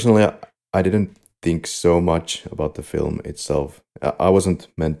 Personally, I didn't think so much about the film itself. I wasn't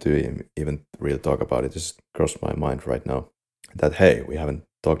meant to even really talk about it. It just crossed my mind right now that hey, we haven't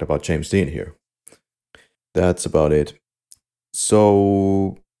talked about James Dean here. That's about it.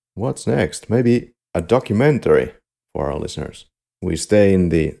 So, what's next? Maybe a documentary for our listeners. We stay in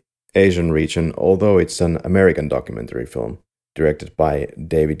the Asian region, although it's an American documentary film directed by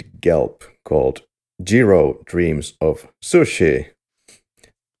David Gelb called Jiro Dreams of Sushi.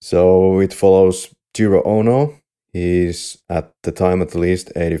 So it follows Jiro Ono. He's, at the time at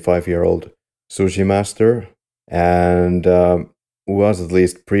least, 85-year-old sushi master and was at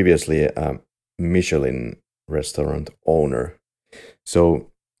least previously a Michelin restaurant owner.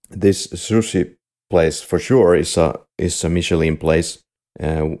 So this sushi place for sure is a Michelin place,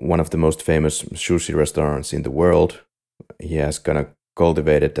 one of the most famous sushi restaurants in the world. He has kind of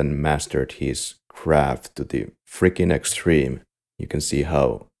cultivated and mastered his craft to the freaking extreme. You can see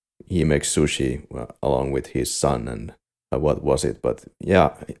how he makes sushi along with his son and what was it? But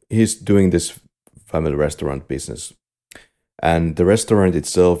yeah, he's doing this family restaurant business. And the restaurant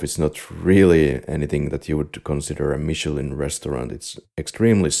itself is not really anything that you would consider a Michelin restaurant. It's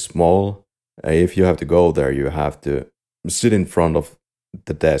extremely small. If you have to go there, you have to sit in front of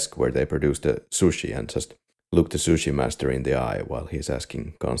the desk where they produce the sushi and just look the sushi master in the eye while he's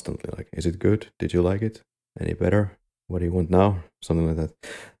asking constantly, like, "Is it good? Did you like it? Any better? What do you want now?" Something like that.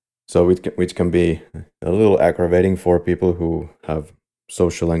 So, which can be a little aggravating for people who have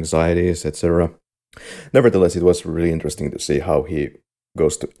social anxieties, etc. Nevertheless, it was really interesting to see how he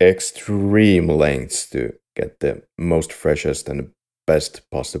goes to extreme lengths to get the most freshest and best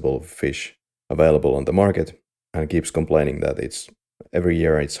possible fish available on the market, and keeps complaining that it's every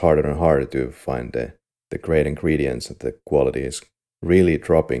year it's harder and harder to find the great ingredients, and the quality is really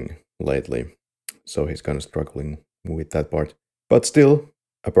dropping lately. So he's kind of struggling with that part. But still,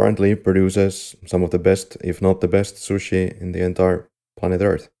 apparently produces some of the best, if not the best, sushi in the entire planet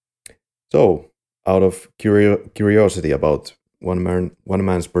Earth. So, out of curiosity about one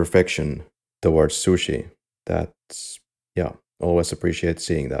man's perfection towards sushi, that's, yeah, always appreciate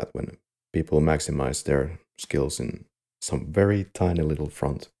seeing that when people maximize their skills in some very tiny little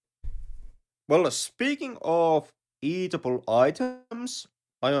front. Well, speaking of eatable items,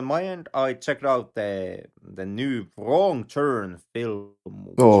 on my end, I checked out the new Wrong Turn film,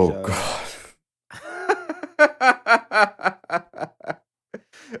 which is Oh a god.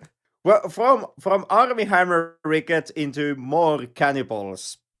 well, from Army Hammer Ricket into more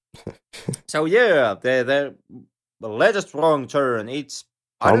cannibals. So yeah, the latest Wrong Turn. It's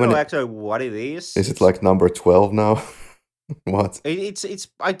I How don't know many actually what it is. is it, like number 12 now? What? It's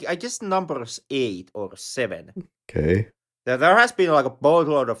I guess numbers 8 or 7. Okay. There has been like a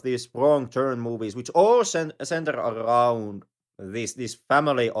boatload of these Wrong Turn movies, which all center around this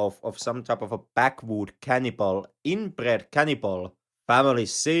family of some type of a backwood cannibal, inbred cannibal family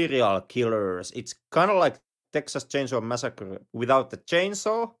serial killers. It's kind of like Texas Chainsaw Massacre without the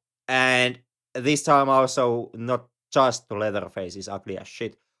chainsaw, and this time also not just Leatherface is ugly as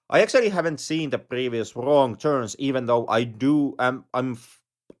shit. I actually haven't seen the previous Wrong Turns, even though I do.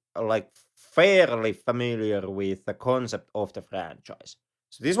 Like fairly familiar with the concept of the franchise.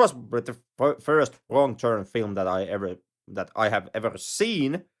 So this was the first Wrong Turn film that I have ever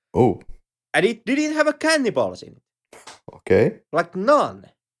seen, Oh, and it didn't have a cannibals in it, okay. like none.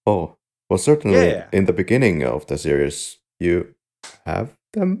 Oh, well, certainly Yeah, in the beginning of the series, you have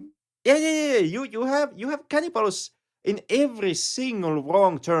them. yeah. You have cannibals in every single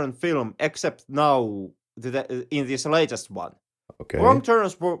Wrong Turn film except now in this latest one. Wrong Okay.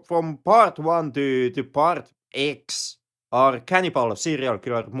 turns from part 1 to part X are cannibal serial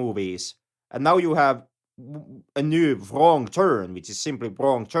killer movies. And now you have a new Wrong Turn, which is simply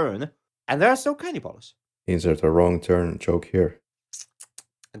Wrong Turn, and there are no cannibals. Insert a wrong turn joke here.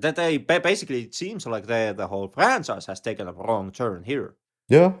 And that they basically it seems like the whole franchise has taken a wrong turn here.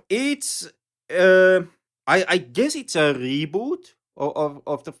 Yeah. It's uh, I guess it's a reboot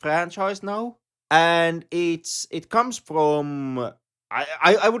of the franchise now, and it comes from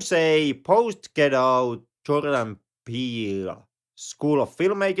I would say post Get Out Jordan Peele School of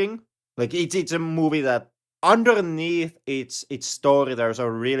Filmmaking. Like it's a movie that underneath its story there's a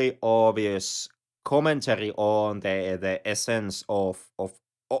really obvious commentary on the essence of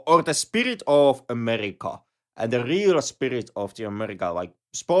or the spirit of America and the real spirit of the America. Like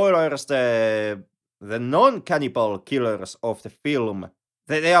spoilers, the non-cannibal killers of the film,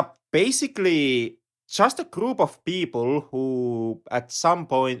 they are basically just a group of people who, at some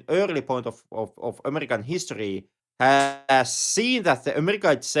point, early point of American history, has seen that the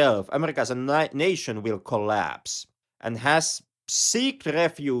America itself, America as a nation, will collapse, and has seeked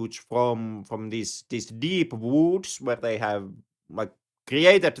refuge from these deep woods where they have like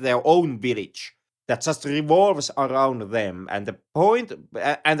created their own village that just revolves around them. And the point,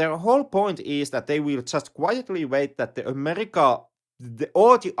 and their whole point is that they will just quietly wait that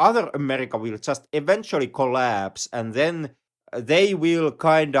all the other America will just eventually collapse, and then they will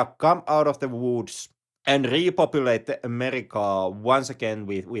kind of come out of the woods and repopulate the America once again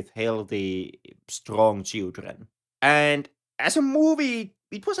with healthy, strong children. And as a movie,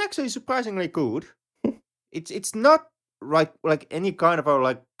 it was actually surprisingly good. It's not like any kind of a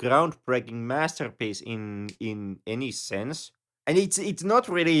like groundbreaking masterpiece in any sense, and it's not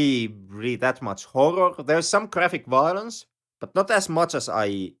really that much horror. There's some graphic violence, but not as much as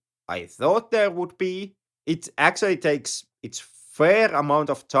I thought there would be. It actually takes its fair amount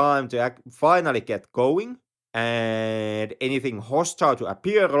of time to finally get going, and anything hostile to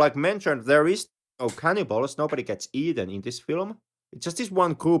appear. Like mentioned, there is no cannibals. Nobody gets eaten in this film. It's just this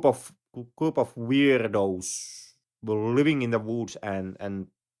one group of weirdos living in the woods and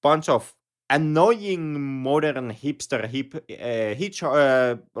bunch of annoying modern hipster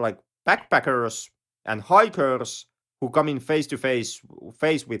like backpackers and hikers who come in face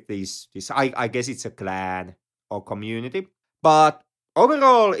with this. I guess it's a clan or community, but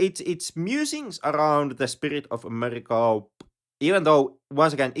overall, it's musings around the spirit of America, even though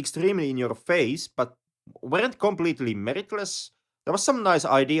once again extremely in your face, but weren't completely meritless. There was some nice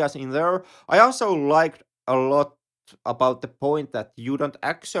ideas in there. I also liked a lot about the point that you don't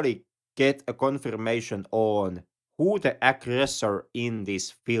actually get a confirmation on who the aggressor in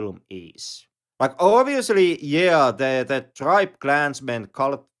this film is. Like obviously, yeah, the tribe clansmen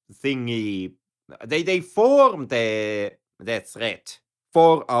cult thingy, they form the threat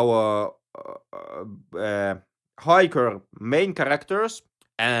for our hiker main characters,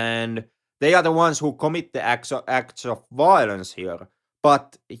 and they are the ones who commit the acts of violence here.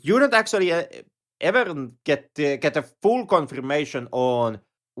 But you don't actually ever get a full confirmation on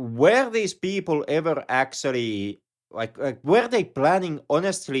were these people ever actually like were they planning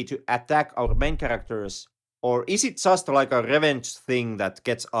honestly to attack our main characters, or is it just like a revenge thing that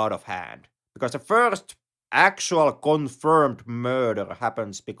gets out of hand? Because the first actual confirmed murder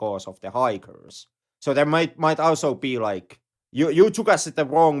happens because of the hikers. So there might also be like you took us the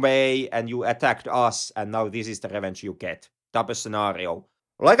wrong way and you attacked us, and now this is the revenge you get type of scenario.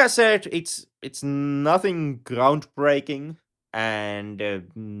 Like I said, it's nothing groundbreaking, and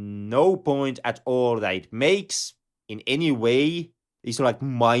no point at all that it makes in any way is like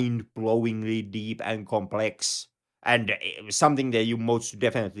mind-blowingly deep and complex, and something that you most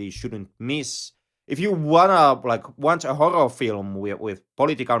definitely shouldn't miss. If you want a horror film with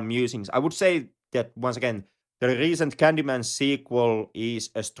political musings, I would say that once again the recent Candyman sequel is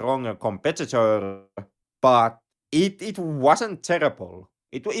a stronger competitor, but it wasn't terrible.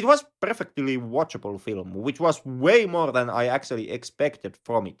 It was perfectly watchable film, which was way more than I actually expected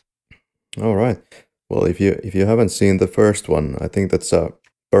from it. All right. Well, if you haven't seen the first one, I think that's a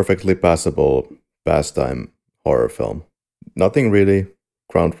perfectly passable pastime horror film. Nothing really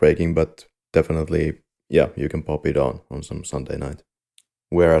groundbreaking, but definitely, yeah, you can pop it on some Sunday night.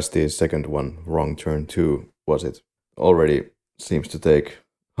 Whereas the second one, Wrong Turn 2, was it already seems to take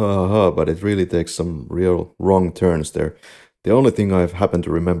but it really takes some real wrong turns there. The only thing I've happened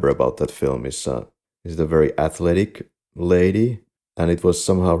to remember about that film is the very athletic lady, and it was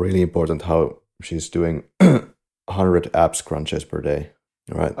somehow really important how she's doing 100 abs crunches per day.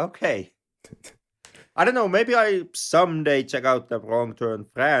 All right. Okay. I don't know, maybe I someday check out the Wrong Turn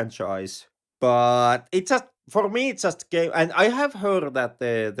franchise, but it's just for me it's just game, and I have heard that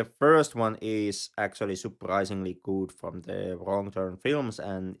the first one is actually surprisingly good from the Wrong Turn films,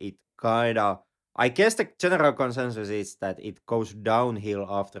 and it kind of, I guess the general consensus is that it goes downhill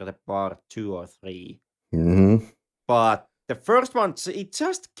after the part 2 or 3. Mm-hmm. But the first one, it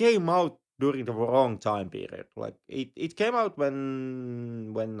just came out during the wrong time period. Like it came out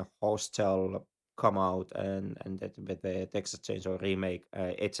when Hostel come out, and that with the Texas Chainsaw remake,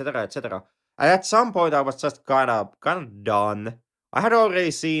 etc. etc. And at some point, I was just kind of done. I had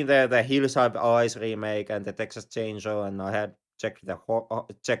already seen the Hillside Eyes remake and the Texas Chainsaw, and I had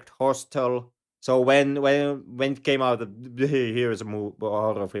checked Hostel. So when it came out that here's a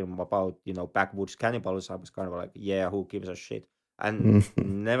horror film about backwoods cannibals, I was kind of like, yeah, who gives a shit, and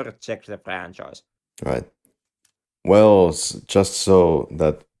never checked the franchise. Right. Well, just so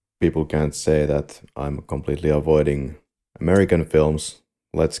that people can't say that I'm completely avoiding American films,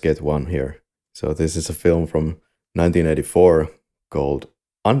 let's get one here. So this is a film from 1984 called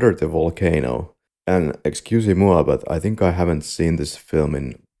Under the Volcano. And excusez-moi, but I think I haven't seen this film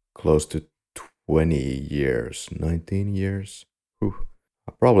in close to 20 years, 19 years. Whew.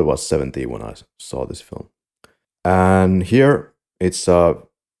 I probably was 17 when I saw this film. And here it's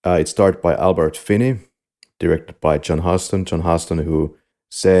starred by Albert Finney, directed by John Huston. John Huston, who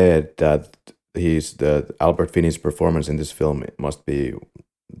said that Albert Finney's performance in this film must be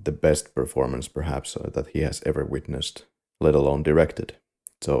the best performance, perhaps, that he has ever witnessed, let alone directed.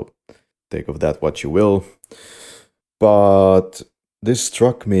 So take of that what you will. But this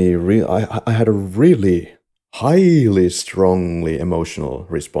struck me. I had a really highly, strongly emotional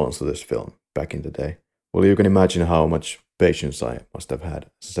response to this film back in the day. Well, you can imagine how much patience I must have had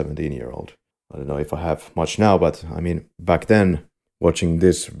as a 17-year-old. I don't know if I have much now, but I mean, back then, watching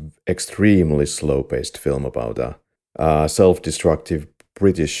this extremely slow-paced film about a self-destructive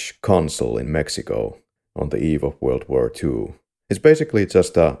British consul in Mexico on the eve of World War II. It's basically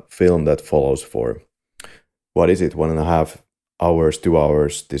just a film that follows for, what is it, 1.5 hours, 2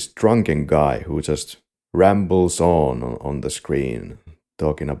 hours, this drunken guy who just rambles on the screen,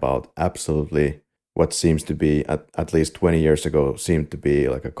 talking about absolutely what seems to be, at least 20 years ago, seemed to be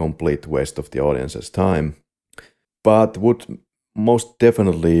like a complete waste of the audience's time, but would most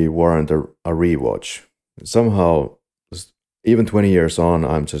definitely warrant a rewatch. Somehow, even 20 years on,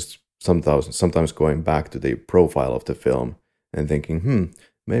 I'm just sometimes going back to the profile of the film and thinking,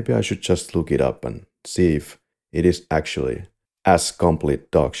 maybe I should just look it up and see if it is actually as complete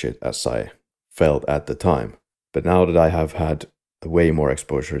dog shit as I felt at the time. But now that I have had way more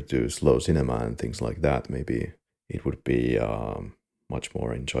exposure to slow cinema and things like that, maybe it would be a much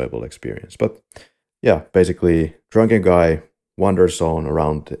more enjoyable experience. But yeah, basically, drunken guy wanders on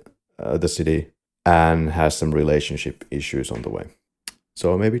around the city and has some relationship issues on the way.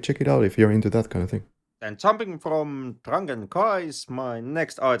 So maybe check it out if you're into that kind of thing. And jumping from Drunken Guys, my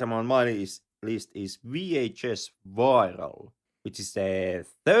next item on my list is VHS Viral, which is the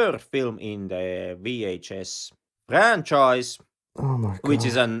third film in the VHS franchise, Oh my which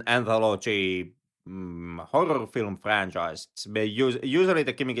is god. an anthology horror film franchise. Usually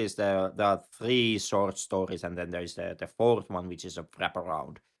the gimmick is there are three short stories, and then there's the fourth one, which is a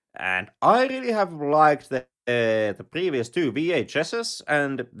wraparound. And I really have liked the previous two VHSs,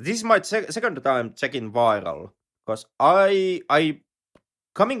 and this is my second time checking Viral, because I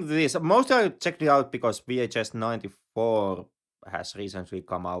coming to this, mostly I checked it out because VHS 94 has recently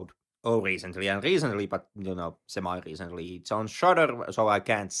come out. Oh, recently and recently, but semi-recently. It's on Shudder, so I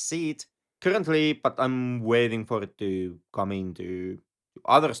can't see it currently, but I'm waiting for it to come into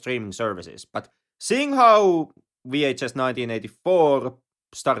other streaming services. But seeing how VHS 1984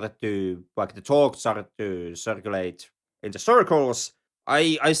 started to, like, the talk started to circulate in the circles,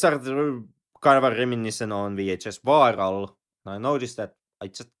 I started to kind of reminiscing on VHS Viral. I noticed that I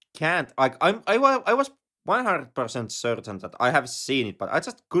just can't. Like, I was 100% certain that I have seen it, but I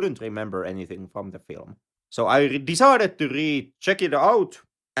just couldn't remember anything from the film. So I decided to check it out,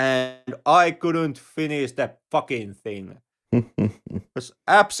 and I couldn't finish that fucking thing. It was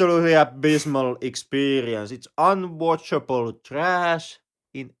absolutely abysmal experience. It's unwatchable trash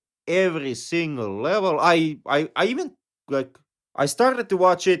in every single level. I even, like, I started to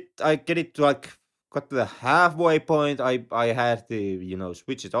watch it. I get it to, like, got to the halfway point. I had to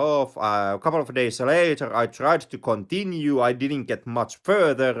switch it off. A couple of days later, I tried to continue. I didn't get much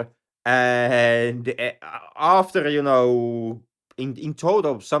further, and after in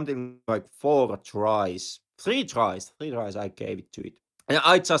total something like three tries I gave it to it, and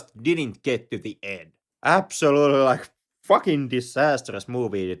I just didn't get to the end. Absolutely, like, fucking disastrous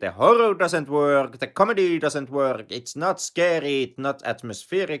movie. The horror doesn't work, the comedy doesn't work, it's not scary, it's not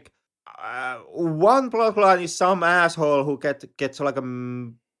atmospheric. One plotline is some asshole who gets like a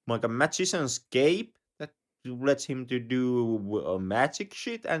magician's cape that lets him to do magic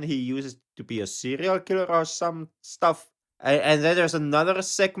shit, and he uses it to be a serial killer or some stuff. And then there's another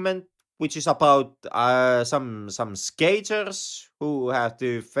segment which is about some skaters who have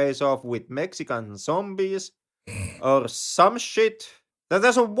to face off with Mexican zombies or some shit.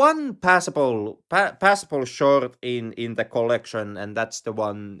 There's a one passable short in the collection, and that's the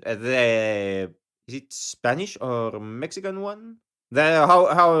one. The is it Spanish or Mexican one?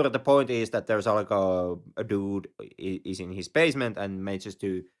 However, the point is that there's like a dude is in his basement and manages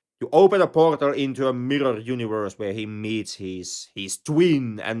to open a portal into a mirror universe where he meets his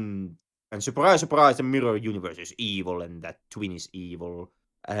twin, and surprise, surprise, the mirror universe is evil, and that twin is evil,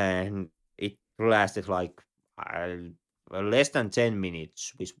 and it lasted like less than 10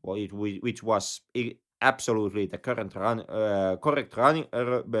 minutes, which was absolutely the correct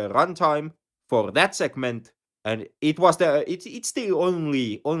runtime for that segment, and it's the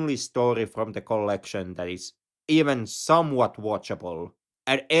only story from the collection that is even somewhat watchable,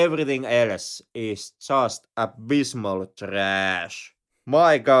 and everything else is just abysmal trash.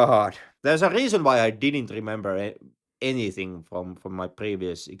 My God, there's a reason why I didn't remember anything from my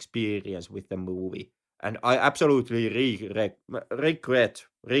previous experience with the movie, and I absolutely regret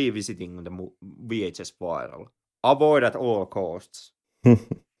revisiting the VHS file. Avoid at all costs.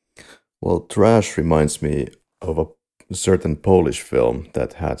 Well, trash reminds me of a certain Polish film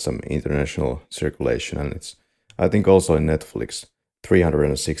that had some international circulation, and it's, I think, also in Netflix.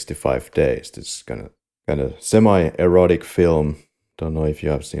 365 days. This kind of semi-erotic film. Don't know if you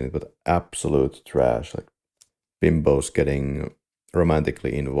have seen it, but absolute trash. Like bimbos getting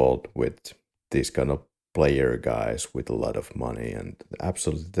romantically involved with these kind of player guys with a lot of money, and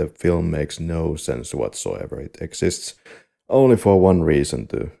absolutely the film makes no sense whatsoever. It exists only for one reason,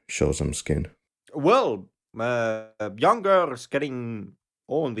 to show some skin. Well, young girls getting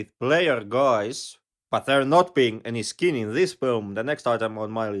on with player guys, but there not being any skin in this film. The next item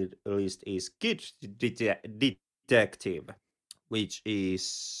on my list is Kid Detective, which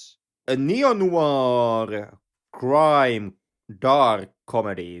is a neo noir crime dark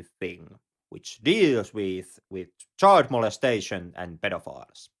comedy thing, which deals with child molestation and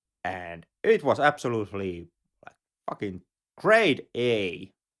pedophiles. And it was absolutely, like, fucking grade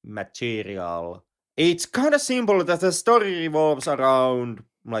A material. It's kind of simple that the story revolves around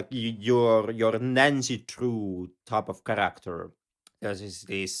like your Nancy Drew type of character. There's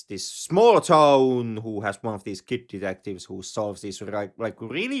this small town who has one of these kid detectives who solves these like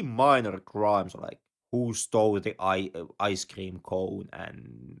really minor crimes, like who stole the ice cream cone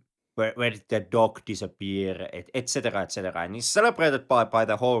and where did the dog disappear, etc., etc. And he's celebrated by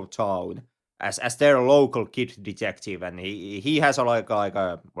the whole town as their local kid detective, and he has like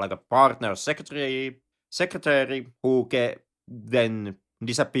a partner secretary who then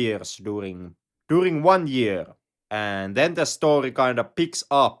disappears during 1 year, and then the story kind of picks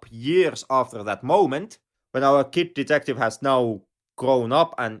up years after that moment when our kid detective has now grown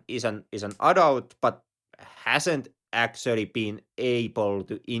up and is an adult, but hasn't actually been able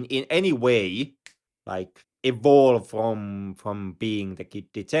to in any way like evolve from being the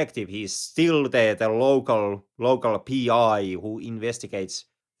kid detective. He's still the local PI who investigates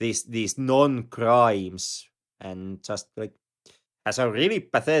these non-crimes and just like has a really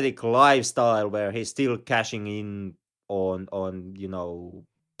pathetic lifestyle where he's still cashing in on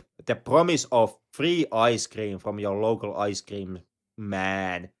the promise of free ice cream from your local ice cream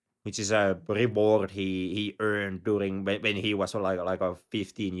man, which is a reward he earned during when he was like a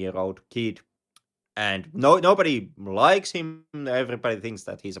 15-year-old kid. And nobody likes him. Everybody thinks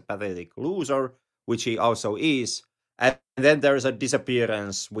that he's a pathetic loser, which he also is. And then there's a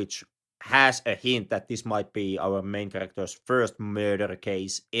disappearance, which has a hint that this might be our main character's first murder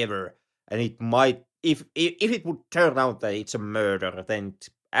case ever. And it might, if it would turn out that it's a murder, then it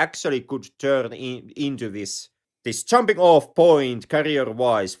actually could turn into this jumping off point career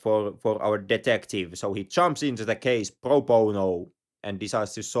wise for our detective. So he jumps into the case pro bono and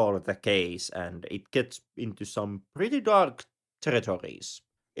decides to solve the case, and it gets into some pretty dark territories.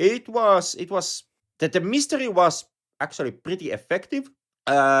 It was that the mystery was actually pretty effective.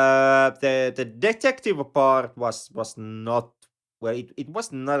 The detective part was not, well, it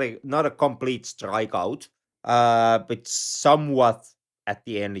was not a complete strikeout. But somewhat at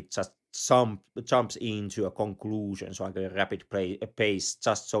the end it just jumps into a conclusion, so like a rapid pace,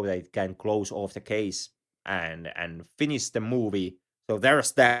 just so that it can close off the case and finish the movie. So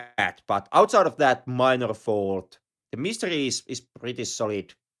there's that. But outside of that minor fault, the mystery is pretty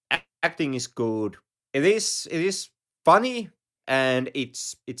solid. Acting is good. It is funny, and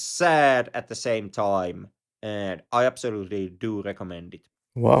it's sad at the same time. And I absolutely do recommend it.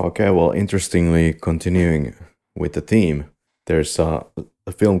 Wow, okay, well, interestingly, continuing with the theme, there's a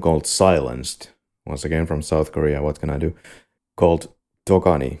film called Silenced, once again from South Korea, what can I do? Called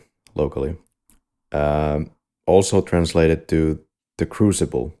Togani, locally. Also translated to The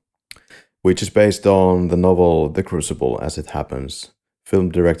Crucible, which is based on the novel The Crucible as It Happens, film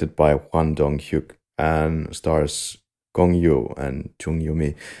directed by Hwan Dong-hyuk and stars Gong Yoo and Chung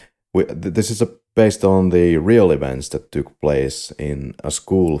Yoo-mi. This is based on the real events that took place in a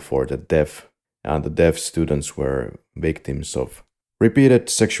school for the deaf, and the deaf students were victims of repeated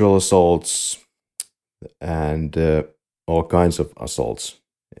sexual assaults and all kinds of assaults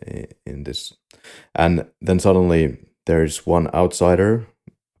in this. And then suddenly there's one outsider,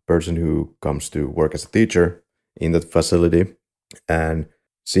 person who comes to work as a teacher in that facility, and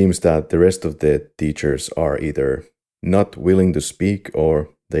seems that the rest of the teachers are either not willing to speak or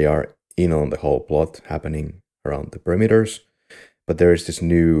they are in on the whole plot happening around the perimeters. But there is this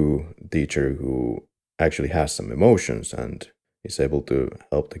new teacher who actually has some emotions and is able to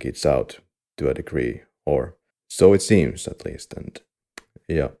help the kids out to a degree, or so it seems at least. And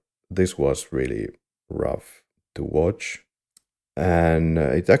yeah, this was really rough to watch. And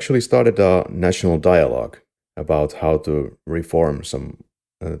it actually started a national dialogue about how to reform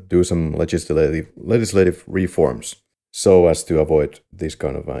do some legislative reforms so as to avoid these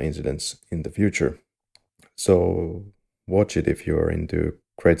kind of incidents in the future. So watch it if you're into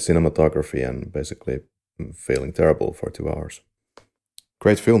great cinematography and basically feeling terrible for 2 hours.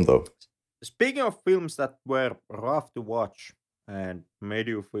 Great film though. Speaking of films that were rough to watch and made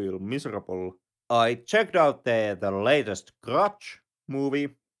you feel miserable, I checked out the latest Grudge movie,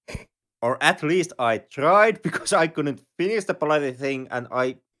 or at least I tried because I couldn't finish the bloody thing, and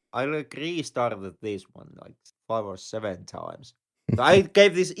I like restarted this one like 5 or 7 times. So I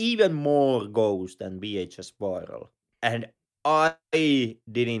gave this even more goes than VHS Viral, and I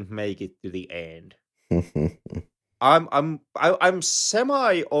didn't make it to the end. I'm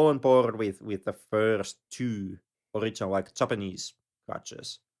semi on board with the first two original like Japanese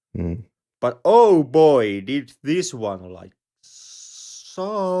Grudges. Mm. But oh boy, did this one like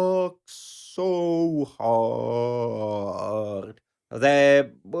suck so hard.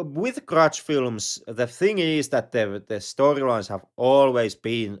 With Grudge films, the thing is that the storylines have always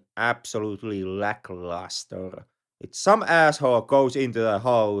been absolutely lackluster. It's some asshole goes into the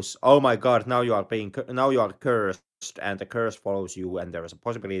house. Oh my god! Now you are cursed, and the curse follows you, and there is a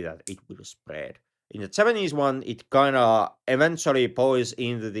possibility that it will spread. In the Japanese one, it kind of eventually boils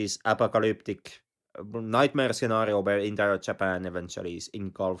into this apocalyptic nightmare scenario where entire Japan eventually is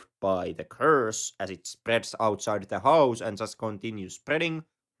engulfed by the curse as it spreads outside the house and just continues spreading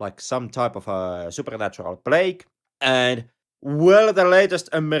like some type of a supernatural plague. And well, the latest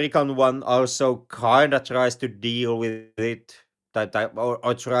American one also kind of tries to deal with it,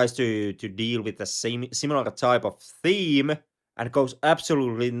 or tries to deal with the same similar type of theme, and goes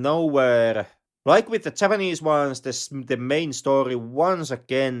absolutely nowhere. Like with the Japanese ones, the main story once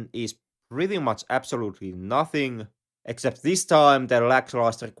again is pretty much absolutely nothing. Except this time, the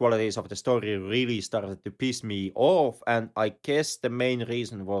lackluster qualities of the story really started to piss me off, and I guess the main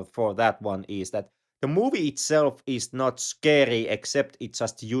reason for that one is that the movie itself is not scary, except it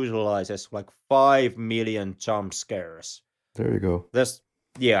just utilizes like 5 million jump scares. There you go. There's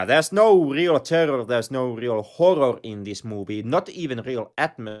there's no real terror, there's no real horror in this movie, not even real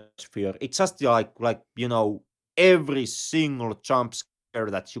atmosphere. It's just every single jump scare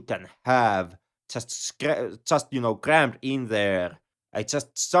that you can have, just crammed in there. It's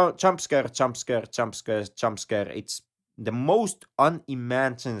just jump scare, jump scare, jump scare, jump scare. It's the most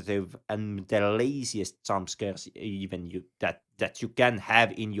unimaginative and the laziest jump scares even that you can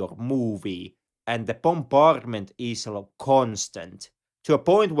have in your movie, and the bombardment is constant to a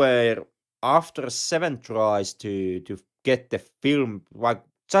point where after 7 tries to get the film, like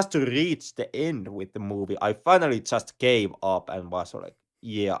just to reach the end with the movie, I finally just gave up and was like,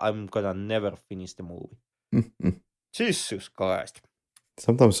 yeah, I'm gonna never finish the movie. Jesus Christ.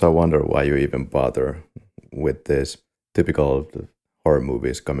 Sometimes I wonder why you even bother with this typical horror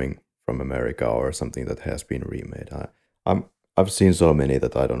movies coming from America or something that has been remade. I've seen so many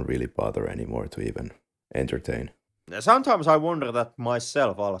that I don't really bother anymore to even entertain. Sometimes I wonder that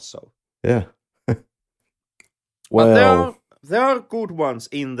myself also. Yeah. But Well, there are good ones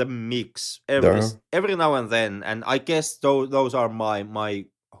in the mix there are every now and then, and I guess those are my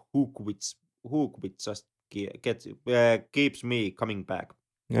hook which just keeps me coming back.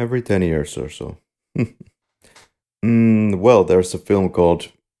 every 10 years or so. Well, there's a film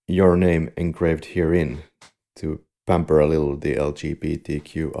called Your Name Engraved Herein to pamper a little the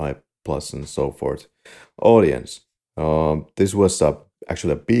LGBTQI plus and so forth audience. This was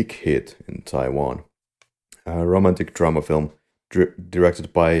actually a big hit in Taiwan. A romantic drama film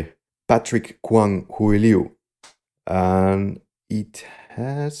directed by Patrick Kwang Hui Liu. And it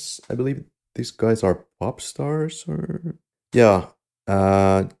has, I believe these guys are pop stars or... Yeah,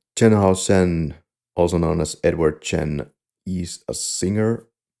 Chen Hao Sen, also known as Edward Chen, is a singer.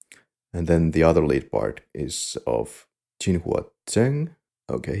 And then the other lead part is of Jinhua Zheng.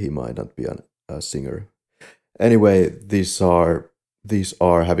 Okay, he might not be a singer. Anyway, these are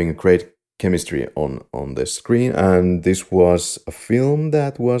having a great chemistry on the screen, and this was a film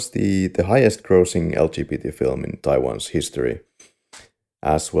that was the highest grossing LGBT film in Taiwan's history,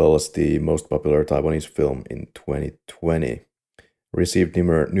 as well as the most popular Taiwanese film in 2020. Received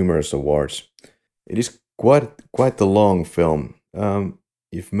numerous awards. It is quite a long film.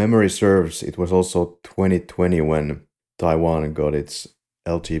 If memory serves, it was also 2020 when Taiwan got its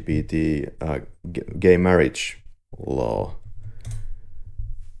LGBT gay marriage law.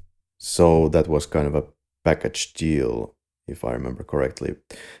 So that was kind of a package deal, if I remember correctly.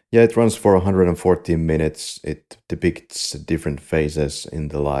 Yeah, it runs for 114 minutes. It depicts different phases in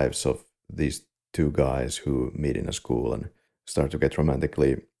the lives of these two guys who meet in a school and start to get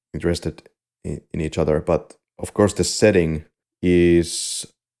romantically interested in each other. But of course, the setting is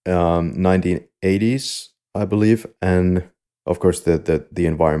 1980s, I believe, and of course the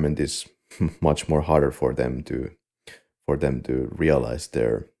environment is much more harder for them to realize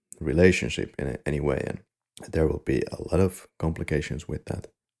their relationship in any way, and there will be a lot of complications with that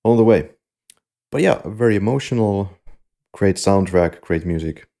on the way. But yeah, very emotional, great soundtrack, great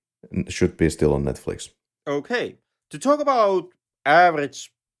music. Should be still on Netflix. Okay, to talk about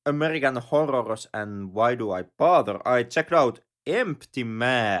average American horrors and why do I bother, I checked out Empty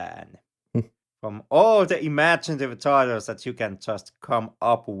Man. From all the imaginative titles that you can just come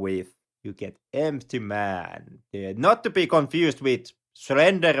up with, you get Empty Man. Not to be confused with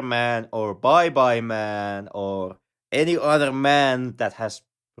Slender Man or Bye Bye Man or any other man that has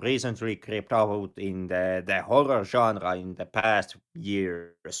recently crept out in the horror genre in the past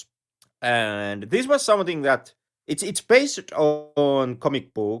years. And this was something that it's based on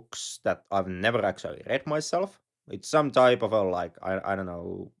comic books that I've never actually read myself. It's some type of a like I don't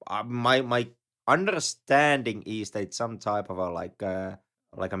know. My understanding is that it's some type of a like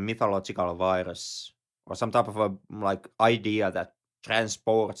a mythological virus or some type of a like idea that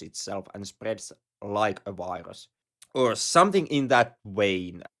transports itself and spreads like a virus or something in that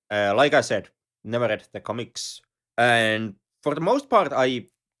vein. Like I said, never read the comics, and for the most part, I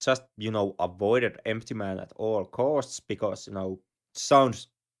just avoided Empty Man at all costs because sounds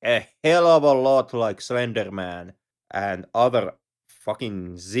a hell of a lot like Slender Man and other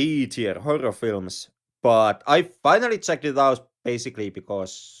fucking Z tier horror films. But I finally checked it out basically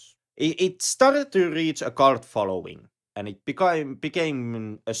because it started to reach a cult following and it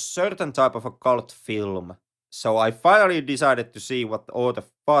became a certain type of a cult film. So I finally decided to see what all the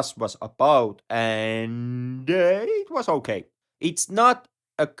fuss was about, and it was okay. It's not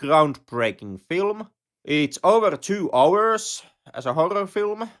a groundbreaking film. It's over 2 hours as a horror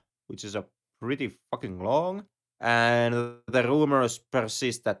film, which is a pretty fucking long. And the rumors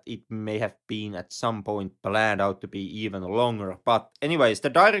persist that it may have been at some point planned out to be even longer. But anyways, the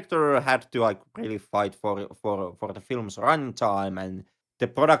director had to like really fight for the film's runtime, and the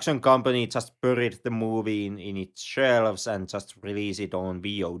production company just buried the movie in its shelves and just released it on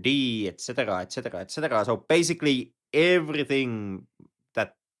VOD, etc., etc., etc. So basically, everything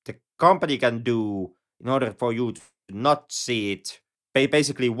that the company can do in order for you to not see it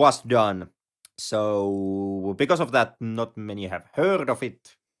basically was done. So because of that, not many have heard of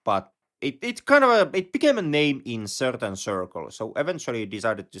it, but it kind of it became a name in certain circles. So eventually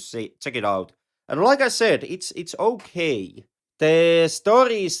decided to check it out. And like I said, it's okay. The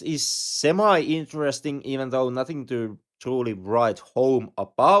story is semi interesting, even though nothing to truly write home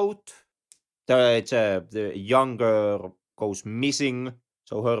about. The young girl goes missing,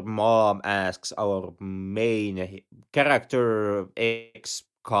 so her mom asks our main character ex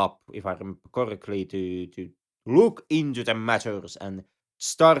cop, if I remember correctly, to look into the matters and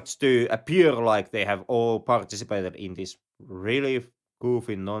starts to appear like they have all participated in this really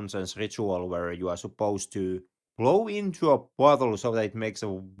goofy nonsense ritual where you are supposed to blow into a bottle so that it makes a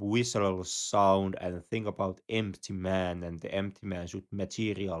whistle sound and think about empty man, and the empty man should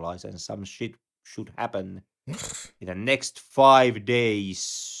materialize and some shit should happen in the next 5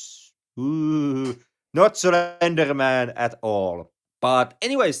 days. Ooh, not Slender Man at all. But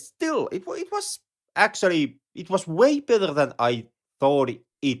anyway, still, it was actually it was way better than I thought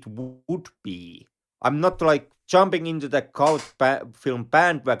it would be. I'm not like jumping into the cult film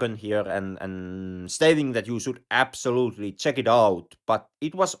bandwagon here and stating that you should absolutely check it out, but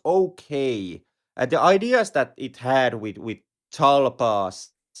it was okay. And the ideas that it had with Talpas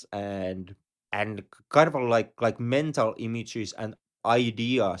and and kind of like mental images and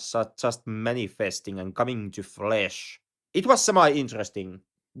ideas just manifesting and coming to flesh. It was semi interesting.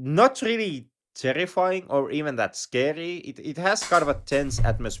 Not really terrifying or even that scary. It has kind of a tense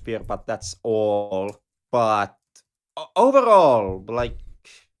atmosphere, but that's all. But overall, like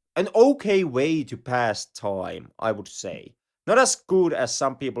an okay way to pass time, I would say. Not as good as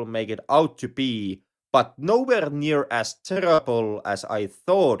some people make it out to be, but nowhere near as terrible as I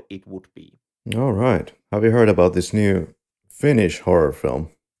thought it would be. All right. Have you heard about this new Finnish horror film?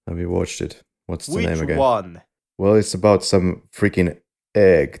 Have you watched it? What's the name Which again? one? Well, it's about some freaking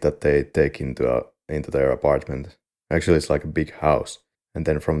egg that they take into their apartment. Actually, it's like a big house, and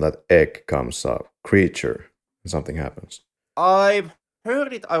then from that egg comes a creature, and something happens. I've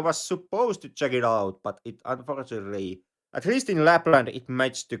heard it. I was supposed to check it out, but it unfortunately, at least in Lapland, it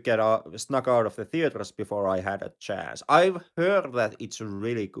managed to get snuck out of the theaters before I had a chance. I've heard that it's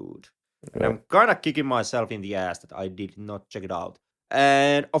really good, and Uh, I'm kind of kicking myself in the ass that I did not check it out.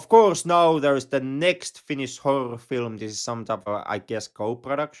 And of course, now there is the next Finnish horror film. This is some type of, I guess,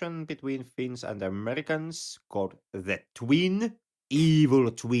 co-production between Finns and Americans called The Twin,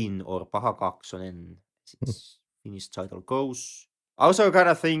 Evil Twin, or Paha Kaksonen, as its Finnish title goes. Also, kind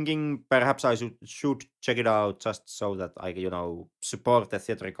of thinking perhaps I should check it out just so that I support the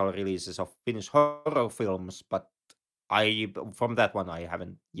theatrical releases of Finnish horror films. But from that one I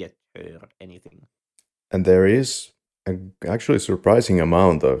haven't yet heard anything. and there is an actually surprising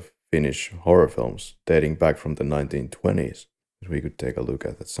amount of Finnish horror films dating back from the 1920s that we could take a look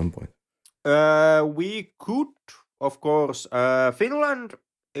at some point. We could, of course. Finland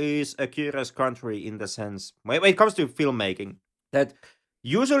is a curious country in the sense when it comes to filmmaking that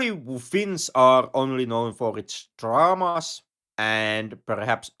usually Finns are only known for its dramas and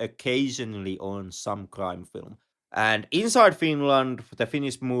perhaps occasionally on some crime film. And inside Finland, the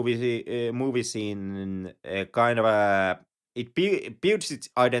Finnish movie scene kind of builds its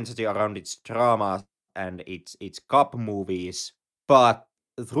identity around its dramas and its cop movies, but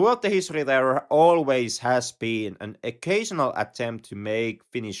throughout the history, there always has been an occasional attempt to make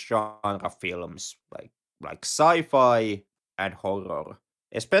Finnish genre films, like sci-fi and horror.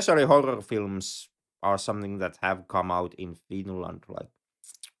 Especially horror films are something that have come out in Finland. Like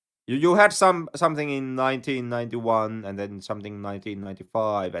you had something in 1991, and then something in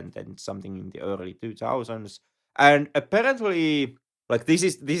 1995, and then something in the early 2000s. And apparently, like this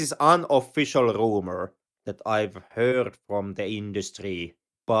is unofficial rumor that I've heard from the industry,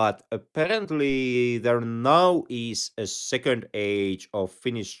 but apparently there now is a second age of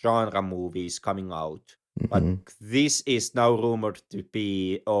Finnish genre movies coming out. But Hmm. this is now rumored to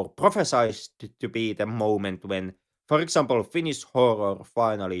be, or prophesied to be, the moment when, for example, Finnish horror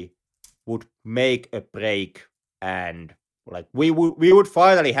finally would make a break, and like we would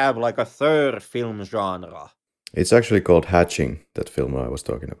finally have like a third film genre. It's actually called Hatching, that film I was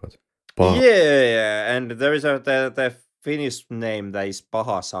talking about. Yeah, and there is the Finnish name that is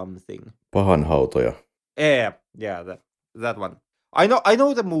Paha something. Pahanhautoja. Yeah, that one. I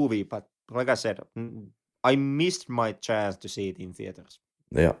know the movie, but like I said, I missed my chance to see it in theaters.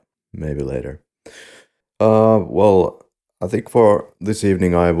 Yeah, maybe later. Well, I think for this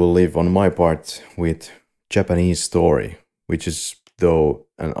evening I will leave on my part with Japanese Story, which is though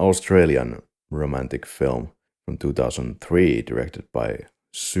an Australian romantic film from 2003 directed by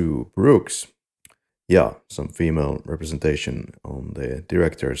Sue Brooks. Yeah, some female representation on the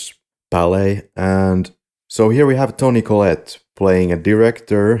director's palette. And so here we have Toni Collette playing a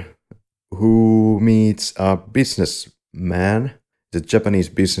director who meets a businessman, the Japanese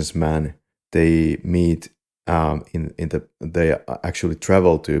businessman. They meet they actually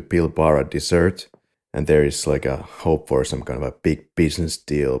travel to Pilbara Desert, and there is like a hope for some kind of a big business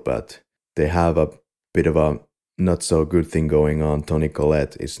deal, but they have a bit of a not so good thing going on. Toni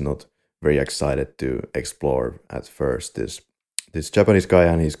Collette is not very excited to explore at first this Japanese guy,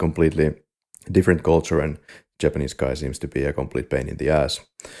 and he's completely different culture, and Japanese guy seems to be a complete pain in the ass.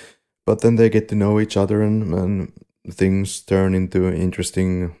 But then they get to know each other, and things turn into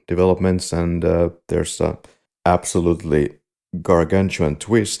interesting developments, and there's a absolutely gargantuan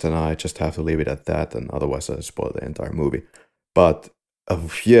twist, and I just have to leave it at that, and otherwise I spoil the entire movie. But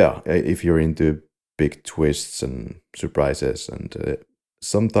yeah, if you're into big twists and surprises, and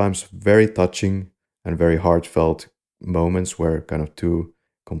sometimes very touching and very heartfelt moments where kind of two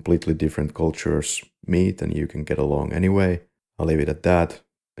completely different cultures meet and you can get along anyway, I'll leave it at that.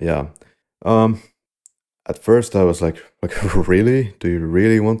 Yeah. Um, at first I was like, really? Do you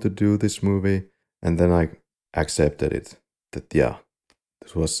really want to do this movie? And then I accepted it. That yeah,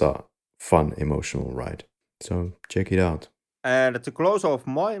 this was a fun, emotional ride. So check it out. And to close off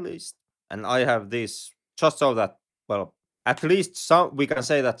my list, and I have this just so that, well, at least some we can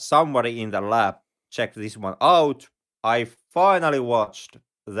say that somebody in the lab checked this one out. I finally watched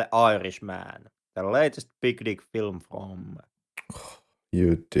The Irishman, the latest big dick film from.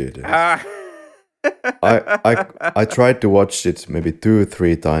 You did it. Ah. I I I tried to watch it maybe 2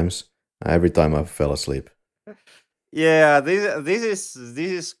 3 times. Every time I fell asleep. Yeah, this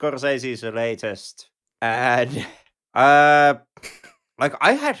is Scorsese's latest, and uh, like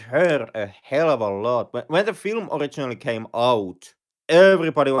I had heard a hell of a lot when the film originally came out.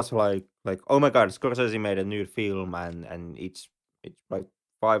 Everybody was like, oh my god, Scorsese made a new film, and it's like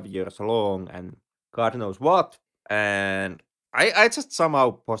 5 years long, and God knows what. And I just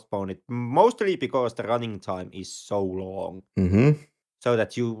somehow postponed it, mostly because the running time is so long, Mm-hmm. so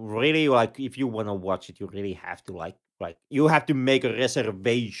that you really, like, if you want to watch it, you really have to like you have to make a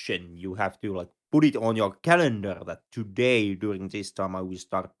reservation. You have to like put it on your calendar that today during this time I will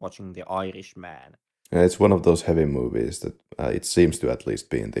start watching The Irishman. It's one of those heavy movies that it seems to at least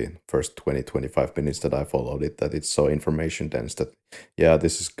be in the first 20 25 minutes that I followed it, that it's so information dense that, yeah,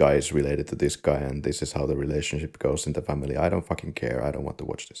 guy is related to this guy and this is how the relationship goes in the family. I don't fucking care. I don't want to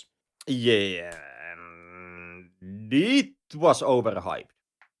watch this. Yeah, it was overhyped.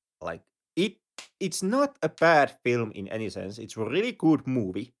 Like it, it's not a bad film in any sense. It's a really good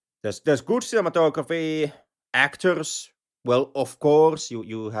movie. There's good cinematography, actors. Well, of course,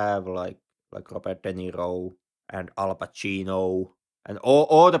 you have like Robert De Niro and Al Pacino and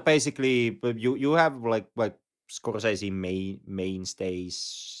all the basically, but you have like Scorsese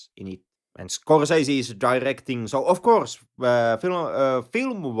mainstays in it, and Scorsese is directing. So of course,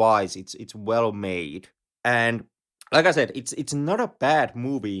 film wise, it's well made. And like I said, it's not a bad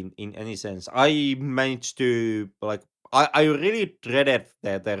movie in any sense. I managed to like I really dreaded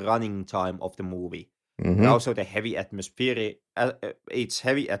the running time of the movie, and Mm-hmm. also the heavy atmosphere. It's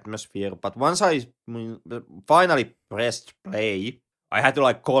heavy atmosphere, but once I finally pressed play, I had to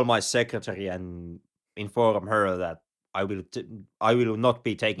like call my secretary and inform her that I will not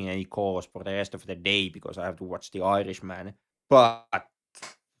be taking any calls for the rest of the day because I have to watch The Irishman. But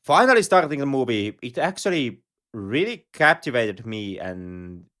finally starting the movie, it actually really captivated me,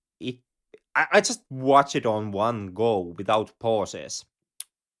 and it I just watched it on one go without pauses.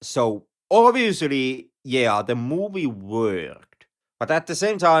 So obviously, yeah, the movie worked, but at the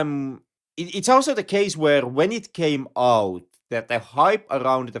same time, it's also the case where when it came out, that the hype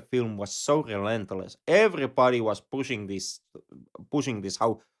around the film was so relentless. Everybody was pushing this.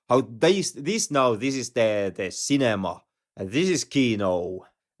 How this is the cinema, and this is Kino,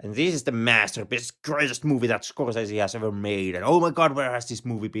 and this is the masterpiece, greatest movie that Scorsese has ever made. And oh my God, where has this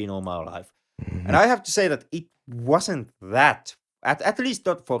movie been all my life? And Mhm. I have to say that it wasn't that, at least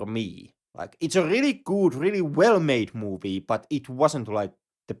not for me. Like, it's a really good, really well made movie, but it wasn't like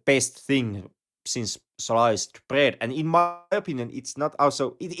the best thing since sliced bread. And in my opinion, it's not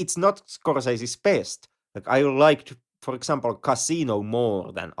Scorsese's best. Like, I liked, for example, Casino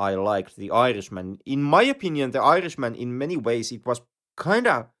more than I liked The Irishman. In my opinion, The Irishman, in many ways, it was kind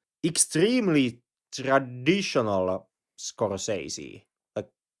of extremely traditional Scorsese. Like,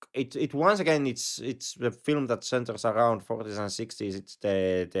 it once again, it's the film that centers around 40s and 60s. It's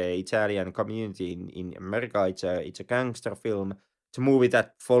the Italian community in America. It's a gangster film. It's a movie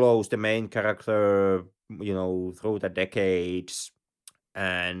that follows the main character, through the decades,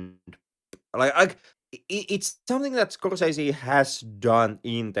 and like it's something that Scorsese has done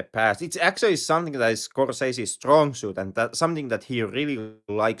in the past. It's actually something that is Scorsese's strong suit, and that's something that he really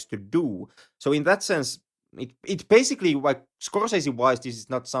likes to do. So in that sense, it basically, like, Scorsese wise, this is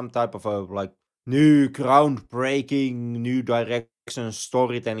not some type of a like new groundbreaking new direction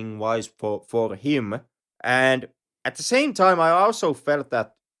storytelling wise for him. And at the same time, I also felt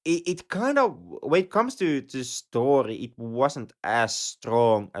that it kind of, when it comes to story, it wasn't as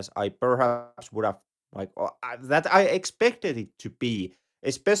strong as I perhaps would have that I expected it to be,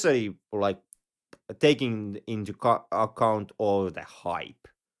 especially like taking into account all the hype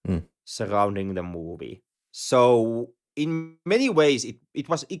Mm. surrounding the movie. So in many ways, it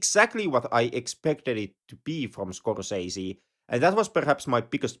was exactly what I expected it to be from Scorsese, and that was perhaps my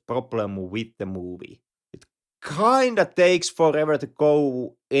biggest problem with the movie. It kind of takes forever to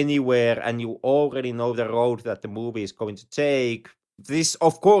go anywhere, and you already know the road that the movie is going to take. This,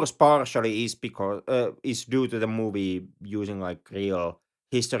 of course, partially is because is due to the movie using like real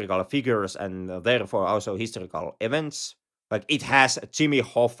historical figures and therefore also historical events. Like, it has Jimmy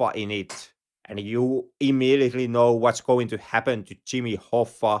Hoffa in it, and you immediately know what's going to happen to Jimmy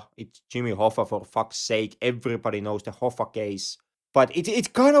Hoffa. It's Jimmy Hoffa, for fuck's sake. Everybody knows the Hoffa case. But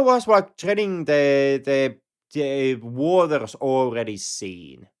it kind of was like treading the waters already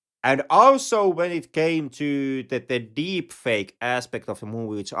seen. And also when it came to the deep fake aspect of the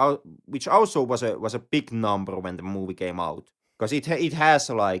movie, which also was a big number when the movie came out, because it has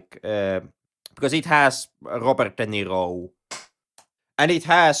like because it has Robert De Niro, and it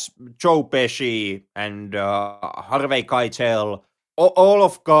has Joe Pesci and Harvey Keitel, all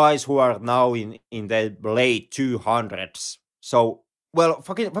of guys who are now in the late 200s. So, well,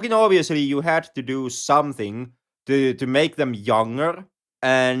 fucking obviously, you had to do something to make them younger,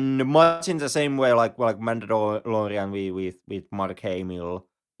 and much in the same way, like Mandalorian with Mark Hamill,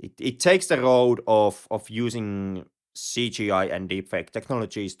 it takes the road of using CGI and deepfake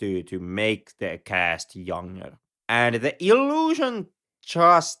technologies to make the cast younger, and the illusion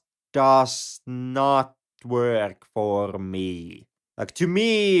just does not work for me. Like, to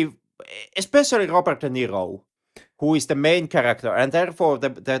me, especially Robert De Niro, who is the main character, and therefore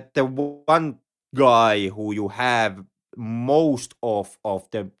the one guy who you have most of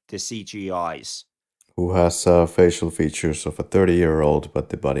the CGIs. Who has facial features of a 30-year-old but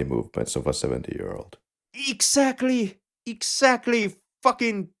the body movements of a 70-year-old. Exactly,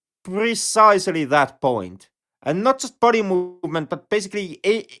 fucking precisely that point. And not just body movement, but basically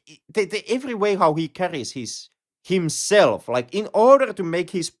every way how he carries himself. Like, in order to make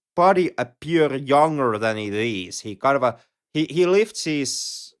his body appear younger than it is, he kind of he lifts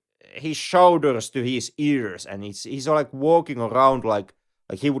his shoulders to his ears, and he's like walking around like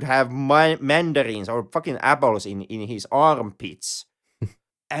he would have mandarins or fucking apples in his armpits.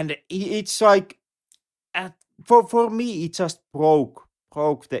 And it's like, at, for me, it just broke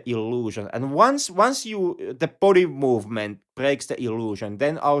the illusion. And once you the body movement breaks the illusion,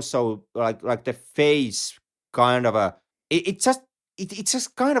 then also like the face kind of a it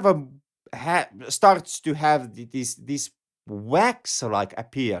just kind of a starts to have this wax like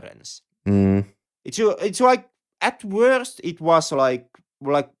appearance. Mm. It's like, at worst it was like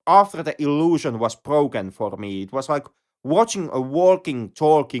after the illusion was broken for me, it was like watching a walking,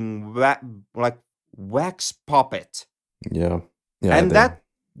 talking like wax puppet. Yeah. Yeah, And then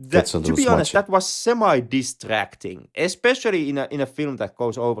gets a to little be honest, smudgy. that was semi-distracting, especially in a film that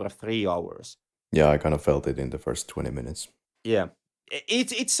goes over 3 hours. Yeah, I kind of felt it in the first 20 minutes. Yeah.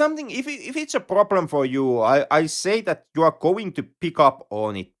 It's something, if it's a problem for you, I say that you are going to pick up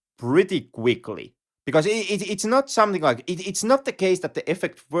on it pretty quickly. Because it's not something like it's not the case that the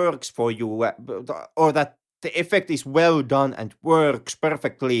effect works for you, or that the effect is well done and works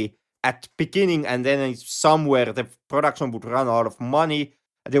perfectly at beginning, and then it's somewhere the production would run out of money.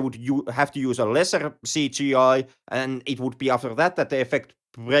 They would have to use a lesser CGI, and it would be after that that the effect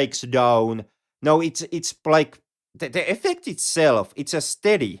breaks down. No, it's like the effect itself. It's a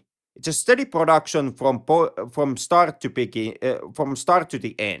steady production from start to begin, from start to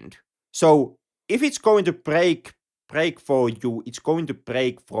the end. So if it's going to break for you, it's going to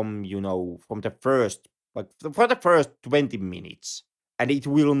break from from the first, like for the first 20 minutes, and it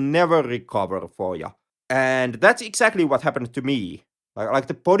will never recover for you. And that's exactly what happened to me. Like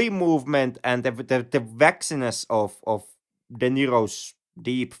the body movement and the waxiness of De Niro's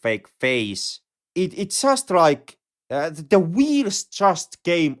deep fake face. It's just like the wheels just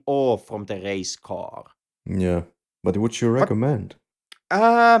came off from the race car. Yeah. But would you But recommend?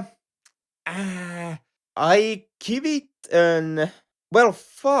 uh, uh I give it an, well,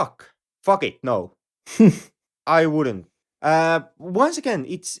 fuck it. No, I wouldn't. Once again,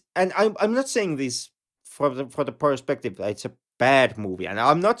 it's, and I'm not saying this for the perspective that it's a bad movie, and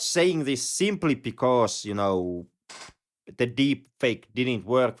I'm not saying this simply because the deep fake didn't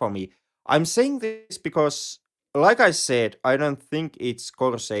work for me. I'm saying this because, like I said, I don't think it's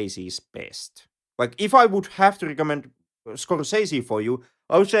Scorsese's best. Like, if I would have to recommend Scorsese for you,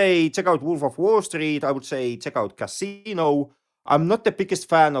 I would say check out Wolf of Wall Street. I would say check out Casino. I'm not the biggest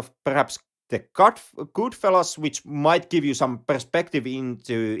fan of perhaps the Goodfellas, which might give you some perspective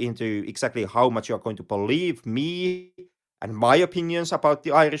into exactly how much you're going to believe me and my opinions about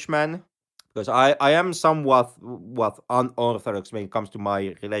the Irishman, because I am somewhat unorthodox when it comes to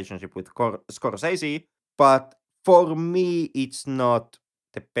my relationship with Scorsese, but for me it's not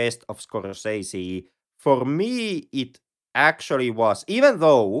the best of Scorsese. For me, it actually was, even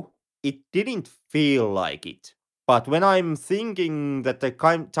though it didn't feel like it. But when I'm thinking that the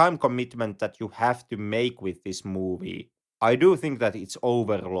time commitment that you have to make with this movie, I do think that it's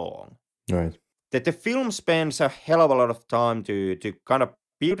overlong. Right. That the film spends a hell of a lot of time to kind of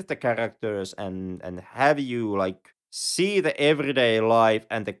build the characters and have you like see the everyday life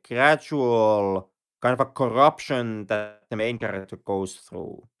and the gradual kind of a corruption that the main character goes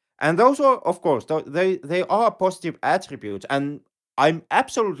through. And those are, of course, they are positive attributes, and I'm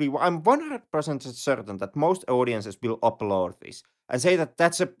 100% certain that most audiences will applaud this and say that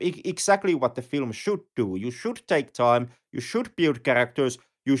that's exactly what the film should do. You should take time, you should build characters,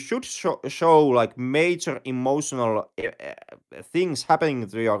 you should show like major emotional things happening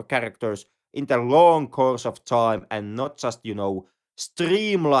to your characters in the long course of time, and not just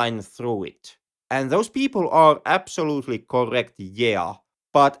streamline through it. And those people are absolutely correct, yeah.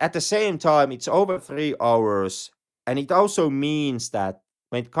 But at the same time, it's over 3 hours, and it also means that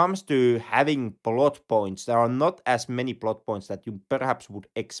when it comes to having plot points, there are not as many plot points that you perhaps would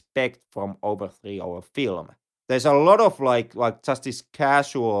expect from over 3 hour film. There's a lot of like just this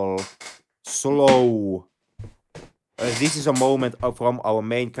casual, slow. This is a moment from our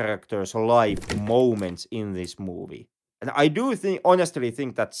main character's life moments in this movie, and I do honestly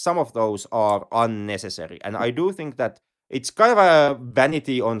think that some of those are unnecessary, and I do think that it's kind of a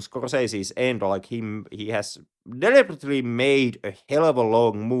vanity on Scorsese's end. Like he has deliberately made a hell of a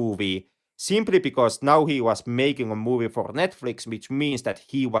long movie simply because now he was making a movie for Netflix, which means that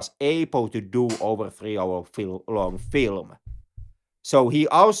he was able to do over 3 hour long film. So he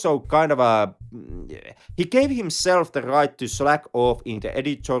also kind of he gave himself the right to slack off in the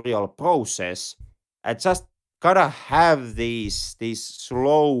editorial process and just kind of have these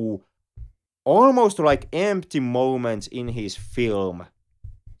slow, almost like empty moments in his film,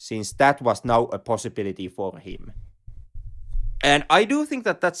 since that was now a possibility for him. And I do think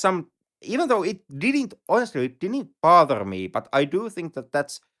that that's some, even though it didn't, honestly, it didn't bother me, but I do think that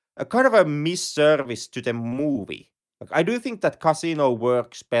that's a kind of a misservice to the movie. Like, I do think that Casino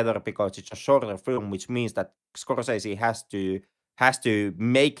works better because it's a shorter film, which means that Scorsese has to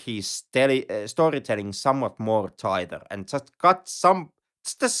make his storytelling somewhat more tighter and just cut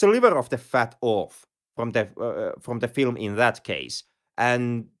just a sliver of the fat off from the film in that case.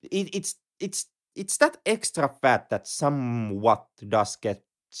 And it's that extra fat that somewhat does get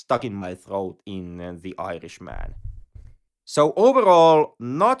stuck in my throat in The Irishman. So overall,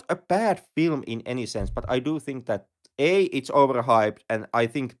 not a bad film in any sense, but I do think that A, it's overhyped, and I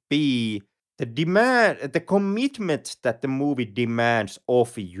think B, the commitment that the movie demands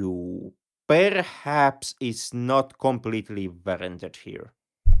of you perhaps is not completely warranted here.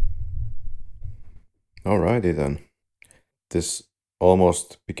 Alrighty then. This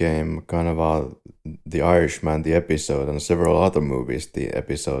almost became kind of the Irishman, the episode, and several other movies, the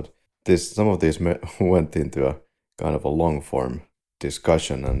episode. Some of these went into a kind of a long form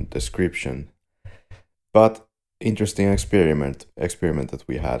discussion and description, but interesting experiment that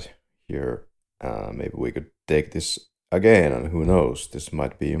we had here. Maybe we could take this again, and who knows, this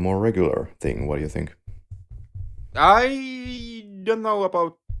might be a more regular thing. What do you think? I don't know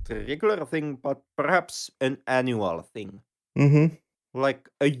about the regular thing, but perhaps an annual thing. Mm-hmm. Like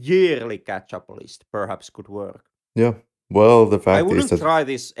a yearly catch-up list perhaps could work. Yeah. Well, the I fact is wouldn't that try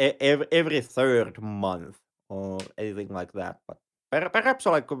this every third month or anything like that, but perhaps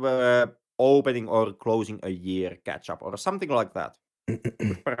like opening or closing a year catch-up or something like that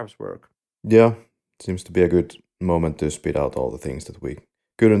could perhaps work. yeah, seems to be a good moment to spit out all the things that we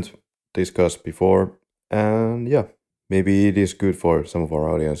couldn't discuss before. And yeah, maybe it is good for some of our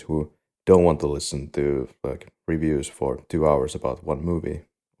audience who don't want to listen to like reviews for 2 hours about one movie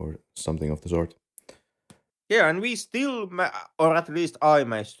or something of the sort. Yeah, and we still, or at least I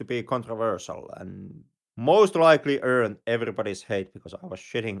managed to be controversial and most likely earned everybody's hate because I was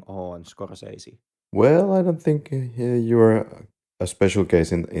shitting on Scorsese. Well, I don't think you're a special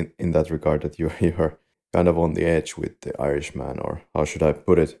case in that regard that you're kind of on the edge with the Irishman, or how should I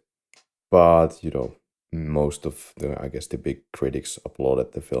put it? But most of I guess the big critics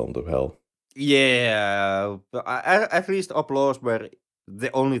applauded the film to hell. Yeah, but at least applause were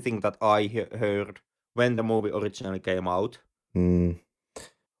the only thing that I heard when the movie originally came out. Hmm.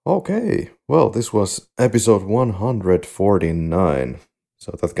 Okay, well, this was episode 149,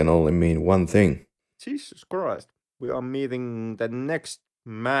 so that can only mean one thing. Jesus Christ. We are meeting the next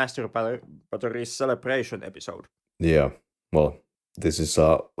Master Battery celebration episode. Yeah, well, this is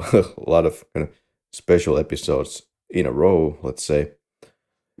a lot of kind of special episodes in a row, let's say.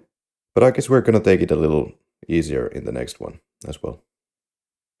 But I guess we're gonna take it a little easier in the next one as well.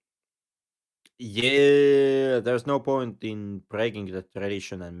 Yeah, there's no point in breaking the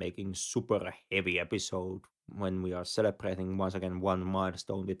tradition and making super heavy episode when we are celebrating once again one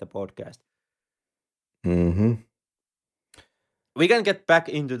milestone with the podcast. Mm-hmm. We can get back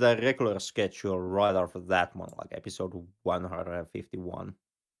into the regular schedule right after that one, like episode 151.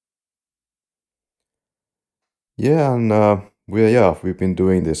 Yeah, and we've been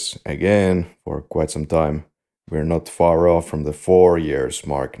doing this again for quite some time. We're not far off from the 4 years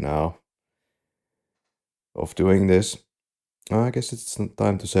mark now of doing this. I guess it's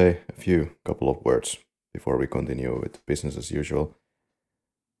time to say a couple of words before we continue with business as usual.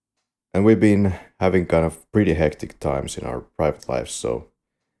 And we've been having kind of pretty hectic times in our private lives, so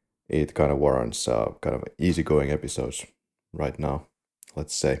it kind of warrants kind of easygoing episodes right now,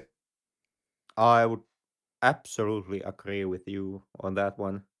 let's say. I would absolutely agree with you on that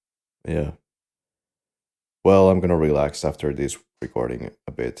one. Yeah. Well, I'm gonna relax after this recording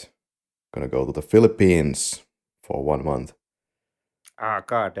a bit. Gonna go to the Philippines for 1 month. Ah,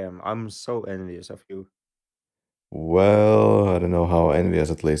 goddamn, I'm so envious of you. Well, I don't know how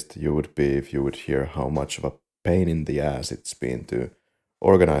envious at least you would be if you would hear how much of a pain in the ass it's been to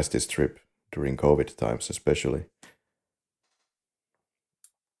organize this trip during COVID times, especially.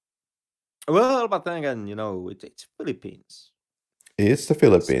 Well, but then again, it's Philippines. It's the It's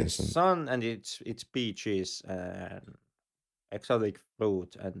Philippines, and sun and it's beaches and exotic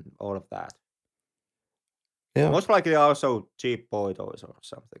fruit and all of that. yeah, Most likely also cheap boy toys or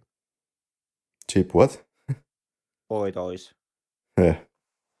something. cheap what? Boy toys. Yeah.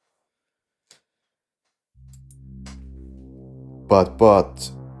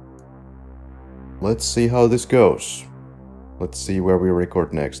 But let's see how this goes. Let's see where we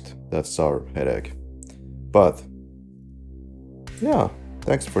record next. That's our headache. But yeah,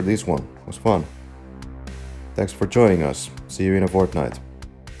 thanks for this one. It was fun. Thanks for joining us. See you in a fortnight.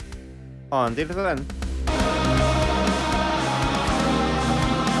 Until then.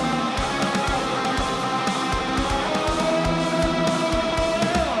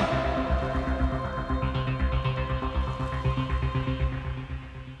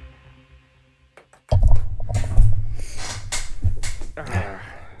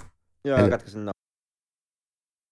 Ja, katkasin